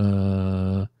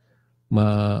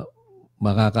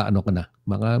 makakaano ka na.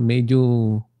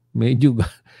 Medyo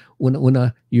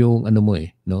una-una yung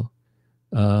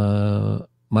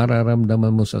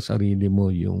mararamdaman mo sa sarili mo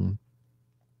yung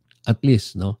at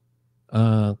least,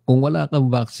 kung wala kang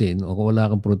vaccine o kung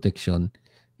wala kang protection,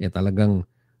 talagang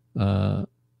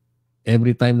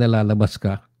every time na lalabas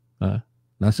ka,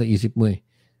 nasa isip mo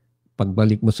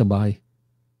pagbalik mo sa bahay,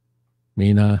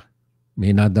 may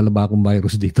nadala ba akong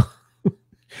virus dito?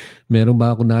 Meron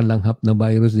ba ako nalanghap na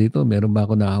virus dito? Meron ba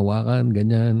ako nahawakan?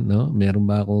 Ganyan, no? Meron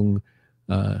ba akong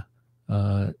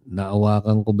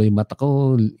naawakan ko ba yung mata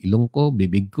ko, ilong ko,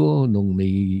 bibig ko nung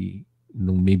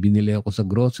may binili ako sa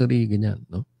grocery, ganyan,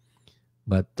 no?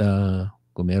 But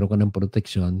kung meron ka ng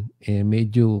protection,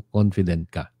 medyo confident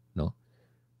ka, no?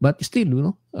 But still,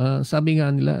 no? Sabi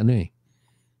nga nila,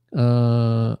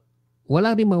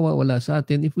 wala rin mawawala sa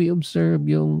atin if we observe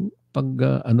yung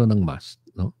ng mask,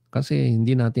 no? Kasi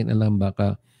hindi natin alam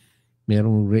baka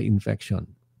merong reinfection.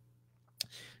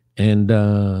 And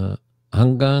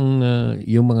hanggang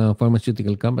yung mga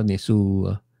pharmaceutical companies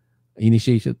who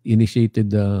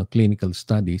initiated clinical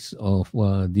studies of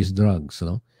these drugs,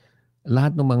 no?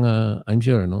 Lahat ng mga, I'm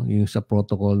sure, no, yung sa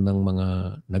protocol ng mga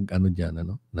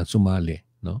na sumali,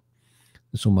 no?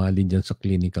 Sumali diyan sa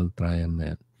clinical trial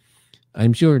na yan.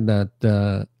 I'm sure that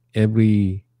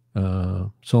every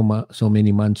so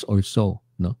many months or so,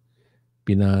 no,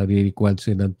 pinare-required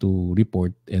sila to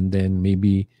report and then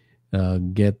maybe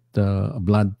get a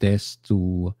blood test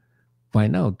to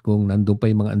find out kung nandun pa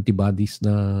yung mga antibodies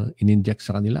na in-inject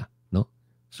sa kanila, no?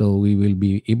 So we will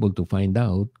be able to find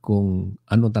out kung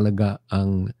ano talaga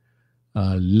ang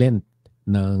length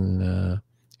ng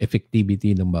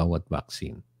effectivity ng bawat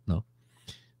vaccine, no?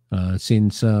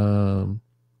 Since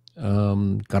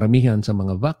karamihan sa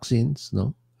mga vaccines,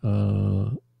 no,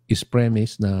 is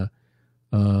premise na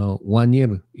 1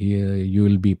 year you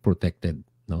will be protected,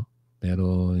 no?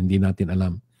 Pero hindi natin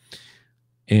alam.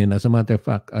 And as a matter of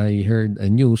fact, I heard a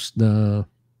news na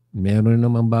meron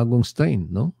naman bagong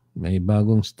strain, no? May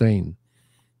bagong strain.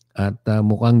 At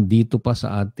mukhang dito pa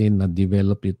sa atin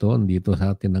na-develop ito, dito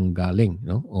sa atin ang galing,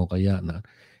 no? O kaya na.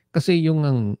 Kasi yung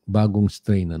ang bagong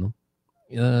strain,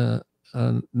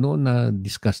 noon na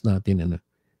discuss natin,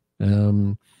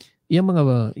 yung mga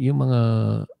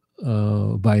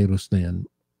virus na yan,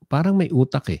 parang may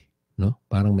utak no?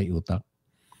 Parang may utak.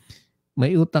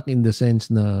 May utak in the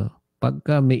sense na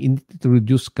pagka may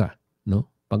introduce ka, no?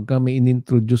 Pagka may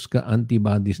introduce ka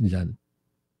antibodies diyan.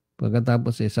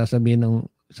 Pagkatapos sasabihin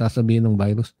ng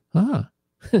virus,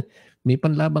 may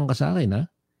panlaban ka sa akin, ha?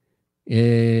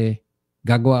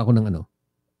 Gagawa ako ng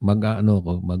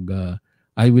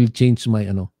I will change my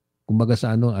kumbaga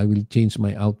sa I will change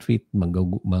my outfit,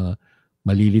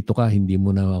 malilito ka, hindi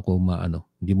mo na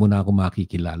ako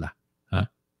makikilala, ha?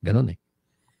 Ganon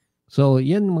So,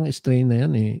 yan mga strain na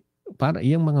yan para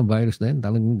yung mga virus na yan,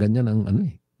 talagang ganyan ang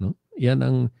no? Yan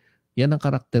ang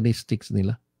characteristics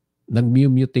nila.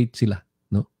 Nag-mutate sila,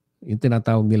 no? Yung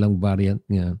tinatawag nilang variant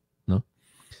niya, no?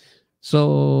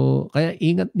 So, kaya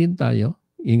ingat tayo.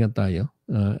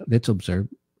 Let's observe.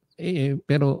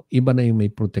 Pero iba na yung may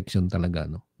protection talaga,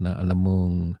 no? Na alam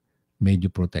mong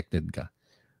medyo protected ka.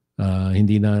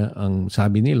 Hindi na ang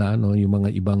sabi nila, no, yung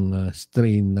mga ibang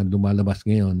strain na lumalabas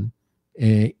ngayon,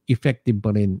 effective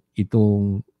pa rin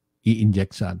itong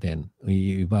i-inject sa atin,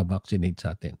 i-vaccinate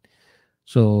sa atin.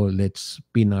 So let's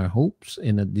pin our hopes,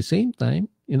 and at the same time,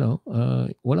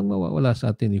 walang mawawala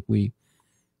sa atin if we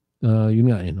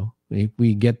if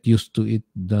we get used to it,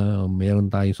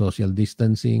 meron tayong social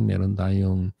distancing, meron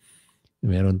tayong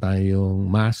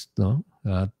mask, no?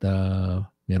 At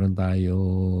meron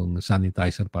tayong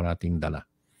sanitizer parating dala.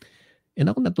 And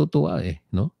ako natutuwa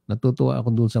no? Natutuwa ako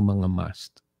dun sa mga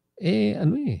mask.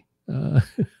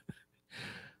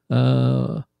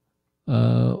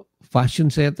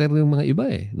 Fashion setter yung mga iba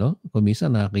no? Kung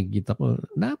minsan nakikita ko,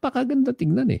 napakaganda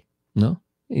tingnan no?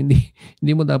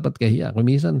 Hindi mo dapat kahiya. Kung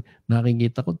minsan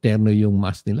nakikita ko terno yung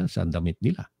mask nila sa damit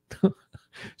nila.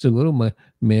 Siguro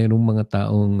merong mga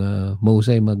taong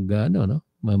mahusay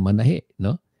manahi,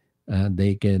 no?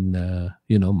 They can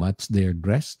match their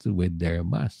dress with their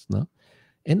mask, no?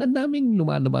 And ang daming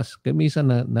lumalabas.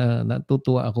 Minsan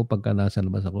natutuwa ako pagka nasa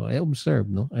labas ako. I observe.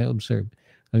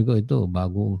 Sabi ko, ito,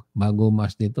 bagong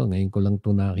mask nito. Ngayon ko lang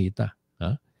ito nakita.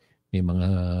 Ha?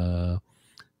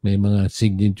 May mga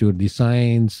signature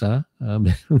designs. Ha?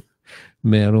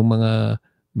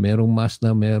 Merong mask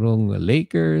na merong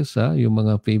Lakers. Ha? Yung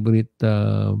mga favorite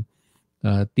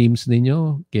teams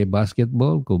ninyo. Kay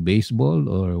basketball, kay baseball,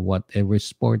 or whatever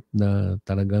sport na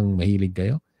talagang mahilig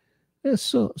kayo.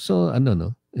 It's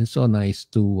it's so nice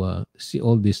to see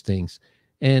all these things.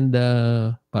 And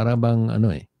para bang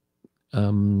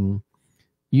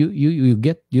you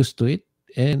get used to it,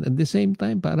 and at the same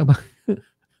time para bang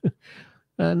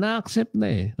na-accept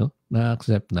na no?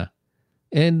 Na-accept na.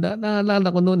 And naalala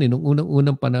ko noon nung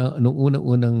unang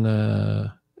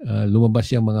lumabas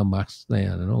yung mga mask na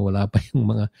yan, wala pa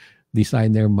yung mga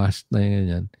designer mask na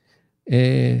yan.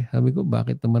 Sabi ko,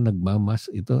 bakit naman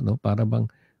nagmamask ito, no? Para bang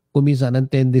kuminsan ang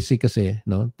tendency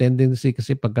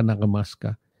kasi pagka nakamask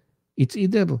ka, It's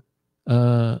either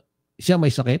siya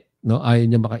may sakit, no? Ayaw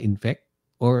niya maka-infect,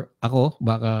 or ako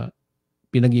baka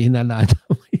pinaghihinaan na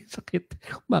may sakit,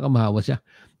 baka mahawa siya.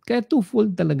 Kaya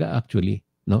twofold talaga actually,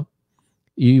 no?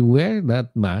 You wear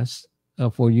that mask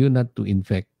for you not to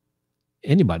infect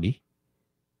anybody,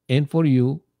 and for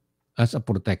you as a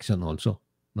protection also,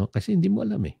 no? Kasi hindi mo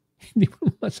alam eh. Hindi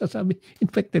mo masasabi,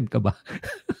 infected ka ba?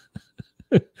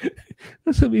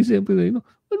 Sabi siyempre sa'yo, no?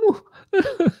 Ano?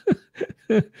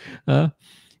 ha?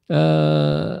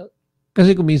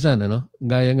 Kasi kuminsan, ano,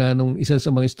 gaya nga nung isa sa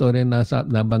mga istorya na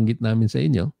nabanggit namin sa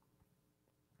inyo,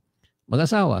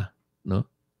 mag-asawa, no?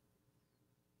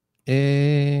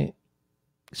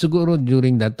 Siguro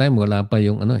during that time, wala pa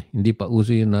yung hindi pa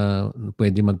uso yun na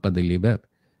pwede magpa-deliver.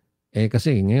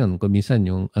 Kasi ngayon, kuminsan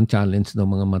ang challenge ng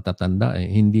mga matatanda,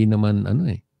 hindi naman,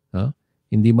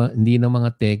 hindi na mga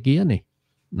techie yan,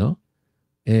 no?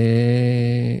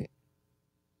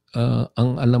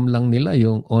 Ang alam lang nila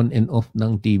yung on and off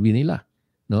ng TV nila,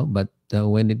 no? But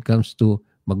when it comes to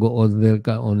mag-order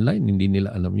ka online, hindi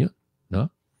nila alam yun,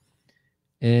 no?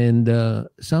 And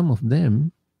some of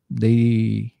them,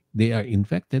 they are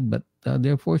infected, but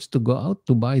they're forced to go out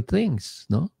to buy things,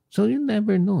 no? So you'll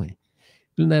never know.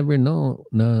 You'll never know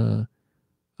na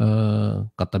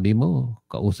katabi mo,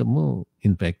 kausap mo,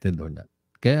 infected or not.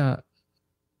 Kaya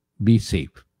be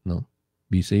safe, no?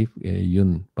 Be safe.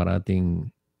 Yun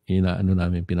parating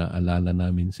pinaalala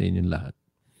namin sa inyong lahat.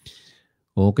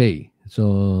 Okay. So,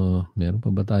 meron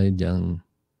pa ba tayo diyang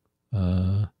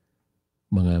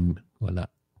mga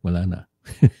wala na.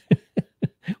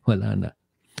 Wala na.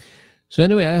 So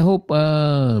anyway, I hope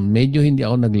medyo hindi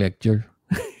ako nag-lecture.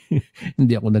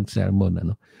 Hindi ako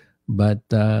nag-sermon, But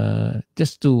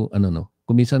just to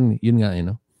kumisan yun nga,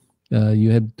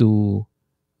 you have to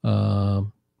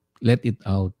let it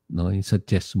out, no, yung sa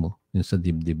chest mo, yung sa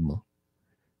dibdib mo.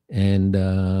 And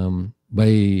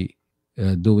by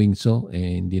doing so,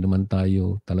 hindi naman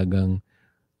tayo talagang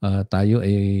tayo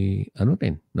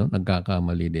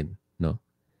nagkakamali din, no?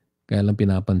 Kaya lang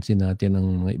pinapansin natin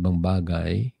ang mga ibang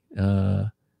bagay.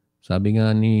 Sabi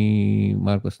nga ni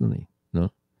Marcos noon,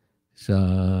 no? Sa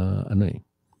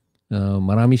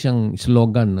marami siyang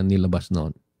slogan na nilabas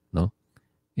noon, no?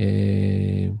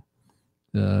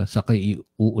 Sa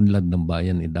uunlad ng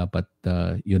bayan, dapat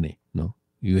yun, no?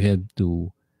 You have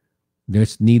to,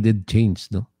 there's needed change,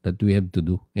 no, that we have to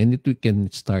do, and it we can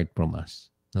start from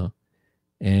us, no?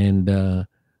 And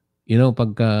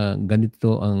pagka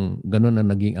ganun ang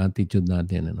naging attitude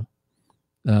natin,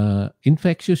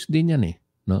 infectious din yan,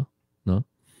 no?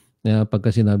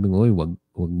 Pagka sinabing, oy, wag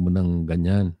mo nang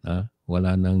ganyan,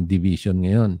 wala nang division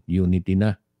ngayon, unity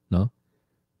na, no?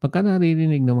 Pagka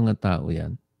naririnig ng mga tao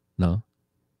yan, no?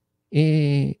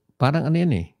 Parang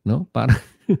yan, no?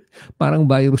 Parang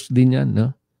virus din yan,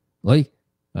 no? Oy,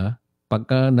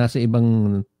 pagka nasa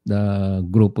ibang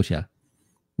grupo siya,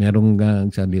 merong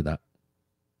salita,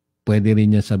 pwede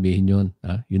rin niya sabihin yun,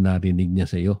 yung narinig niya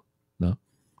sa iyo, no?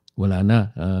 Wala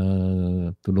na,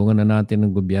 tulungan na natin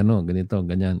ng gobyerno, ganito,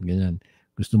 ganyan.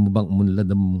 Gusto mo bang umunlad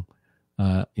ng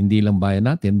hindi lang bayan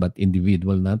natin, but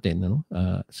individual natin,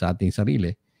 sa ating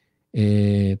sarili,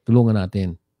 tulungan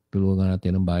natin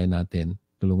ang bayan natin,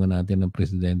 tulungan natin ang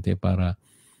presidente para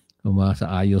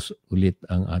masaayos ulit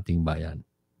ang ating bayan.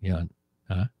 Yan.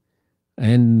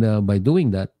 And by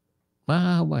doing that,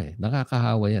 mahahawa,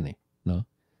 nakakahawa yan, no?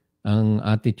 Ang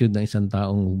attitude ng isang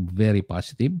taong very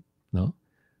positive, no?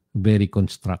 Very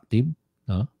constructive,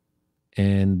 no?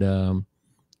 And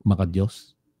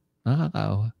makadiyos,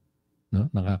 nakakahawa,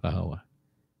 no? Nakakahawa.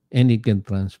 And it can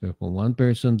transfer from one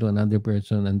person to another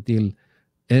person until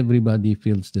everybody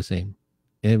feels the same.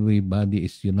 Everybody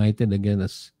is united again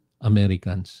as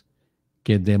Americans.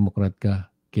 Kaya Democrat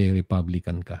ka, kaya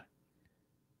Republican ka.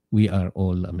 We are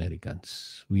all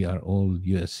Americans. We are all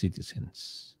U.S.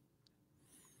 citizens.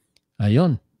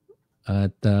 Ayon.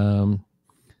 At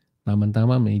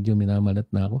tama-tama, medyo minamalat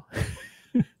na ako.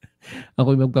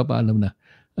 Ako'y magpapaalam na.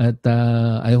 At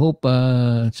I hope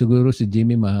siguro si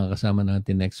Jimmy makakasama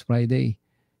natin next Friday.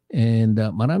 And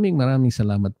maraming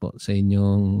salamat po sa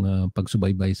inyong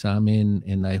pagsubaybay sa amin.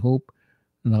 And I hope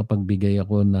nakapagbigay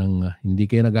ako ng hindi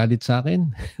kayo nagalit sa akin.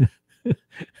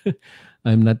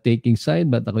 I'm not taking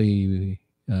side, but ako'y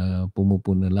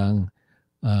pumupuna lang.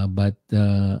 But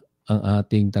ang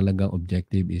ating talagang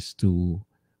objective is to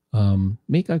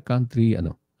make our country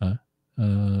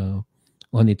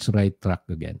on its right track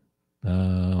again.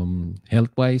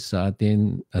 Health-wise sa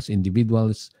atin as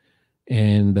individuals,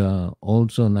 and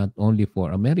also not only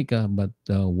for America but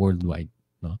worldwide,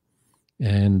 no?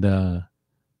 And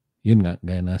yun nga,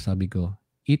 gaya na sabi ko,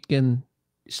 it can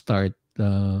start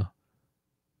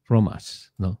from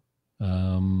us, no?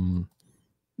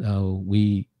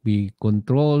 We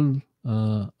control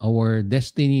our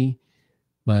destiny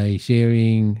by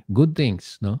sharing good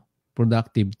things, no,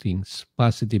 productive things,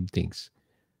 positive things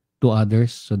to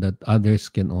others, so that others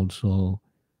can also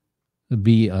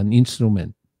be an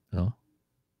instrument, no,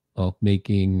 of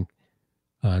making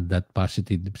that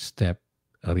positive step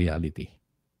a reality.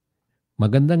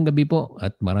 Magandang gabi po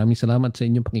at maraming salamat sa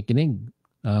inyong pakikinig.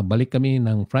 Balik kami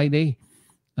ng Friday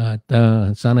at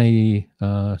sana'y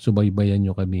subaybayan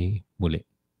nyo kami muli.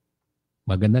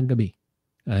 Magandang gabi.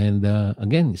 And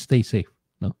again, stay safe.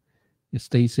 No?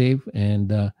 Stay safe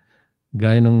and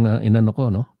gaya nung inano ko,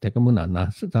 no? Teka muna,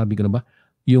 nasabi ko na ba?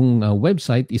 Yung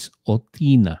website is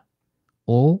OTINA.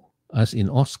 O as in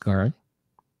Oscar,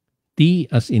 T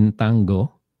as in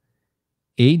Tango,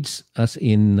 AIDS as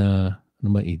in ano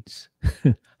ba AIDS?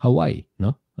 Hawaii,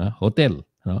 no? Hotel,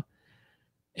 no?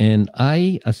 And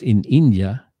I as in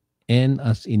India, N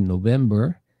as in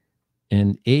November,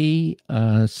 and A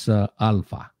as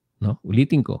Alpha, no?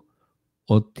 Ulitin ko.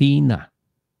 OTINA.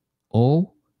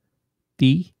 O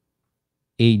T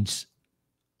H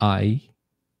I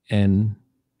N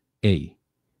A.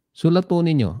 Sulat po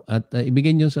ninyo at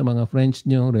ibigay nyo sa mga friends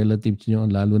nyo, relatives nyo,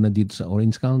 lalo na dito sa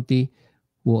Orange County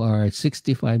who are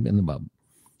 65 and above.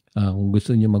 Kung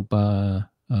gusto nyo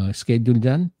magpa-schedule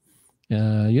dyan,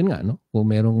 yun nga, no? Kung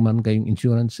merong man kayong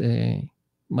insurance,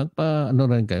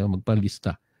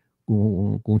 magpa-lista.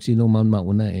 Kung sino man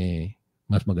mauna,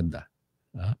 mas maganda.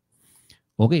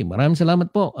 Okay, maraming salamat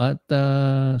po at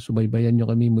subaybayan nyo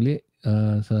kami muli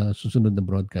sa susunod na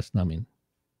broadcast namin.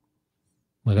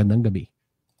 Magandang gabi.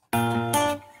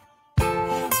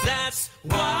 That's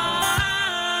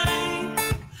why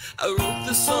I wrote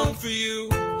the song for you.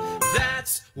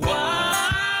 That's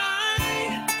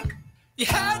why you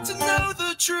had to know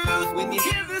the truth. When you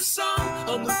hear this song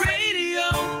on the radio,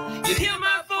 you hear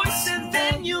my voice and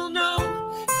then you'll know.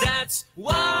 That's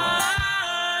why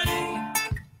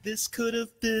this could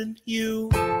have been you.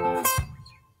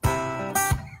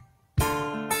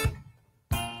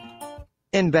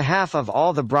 In behalf of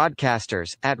all the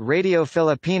broadcasters at Radio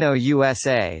Filipino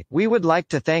USA, we would like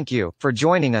to thank you for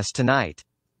joining us tonight.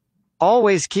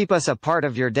 Always keep us a part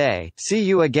of your day. See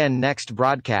you again next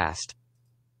broadcast.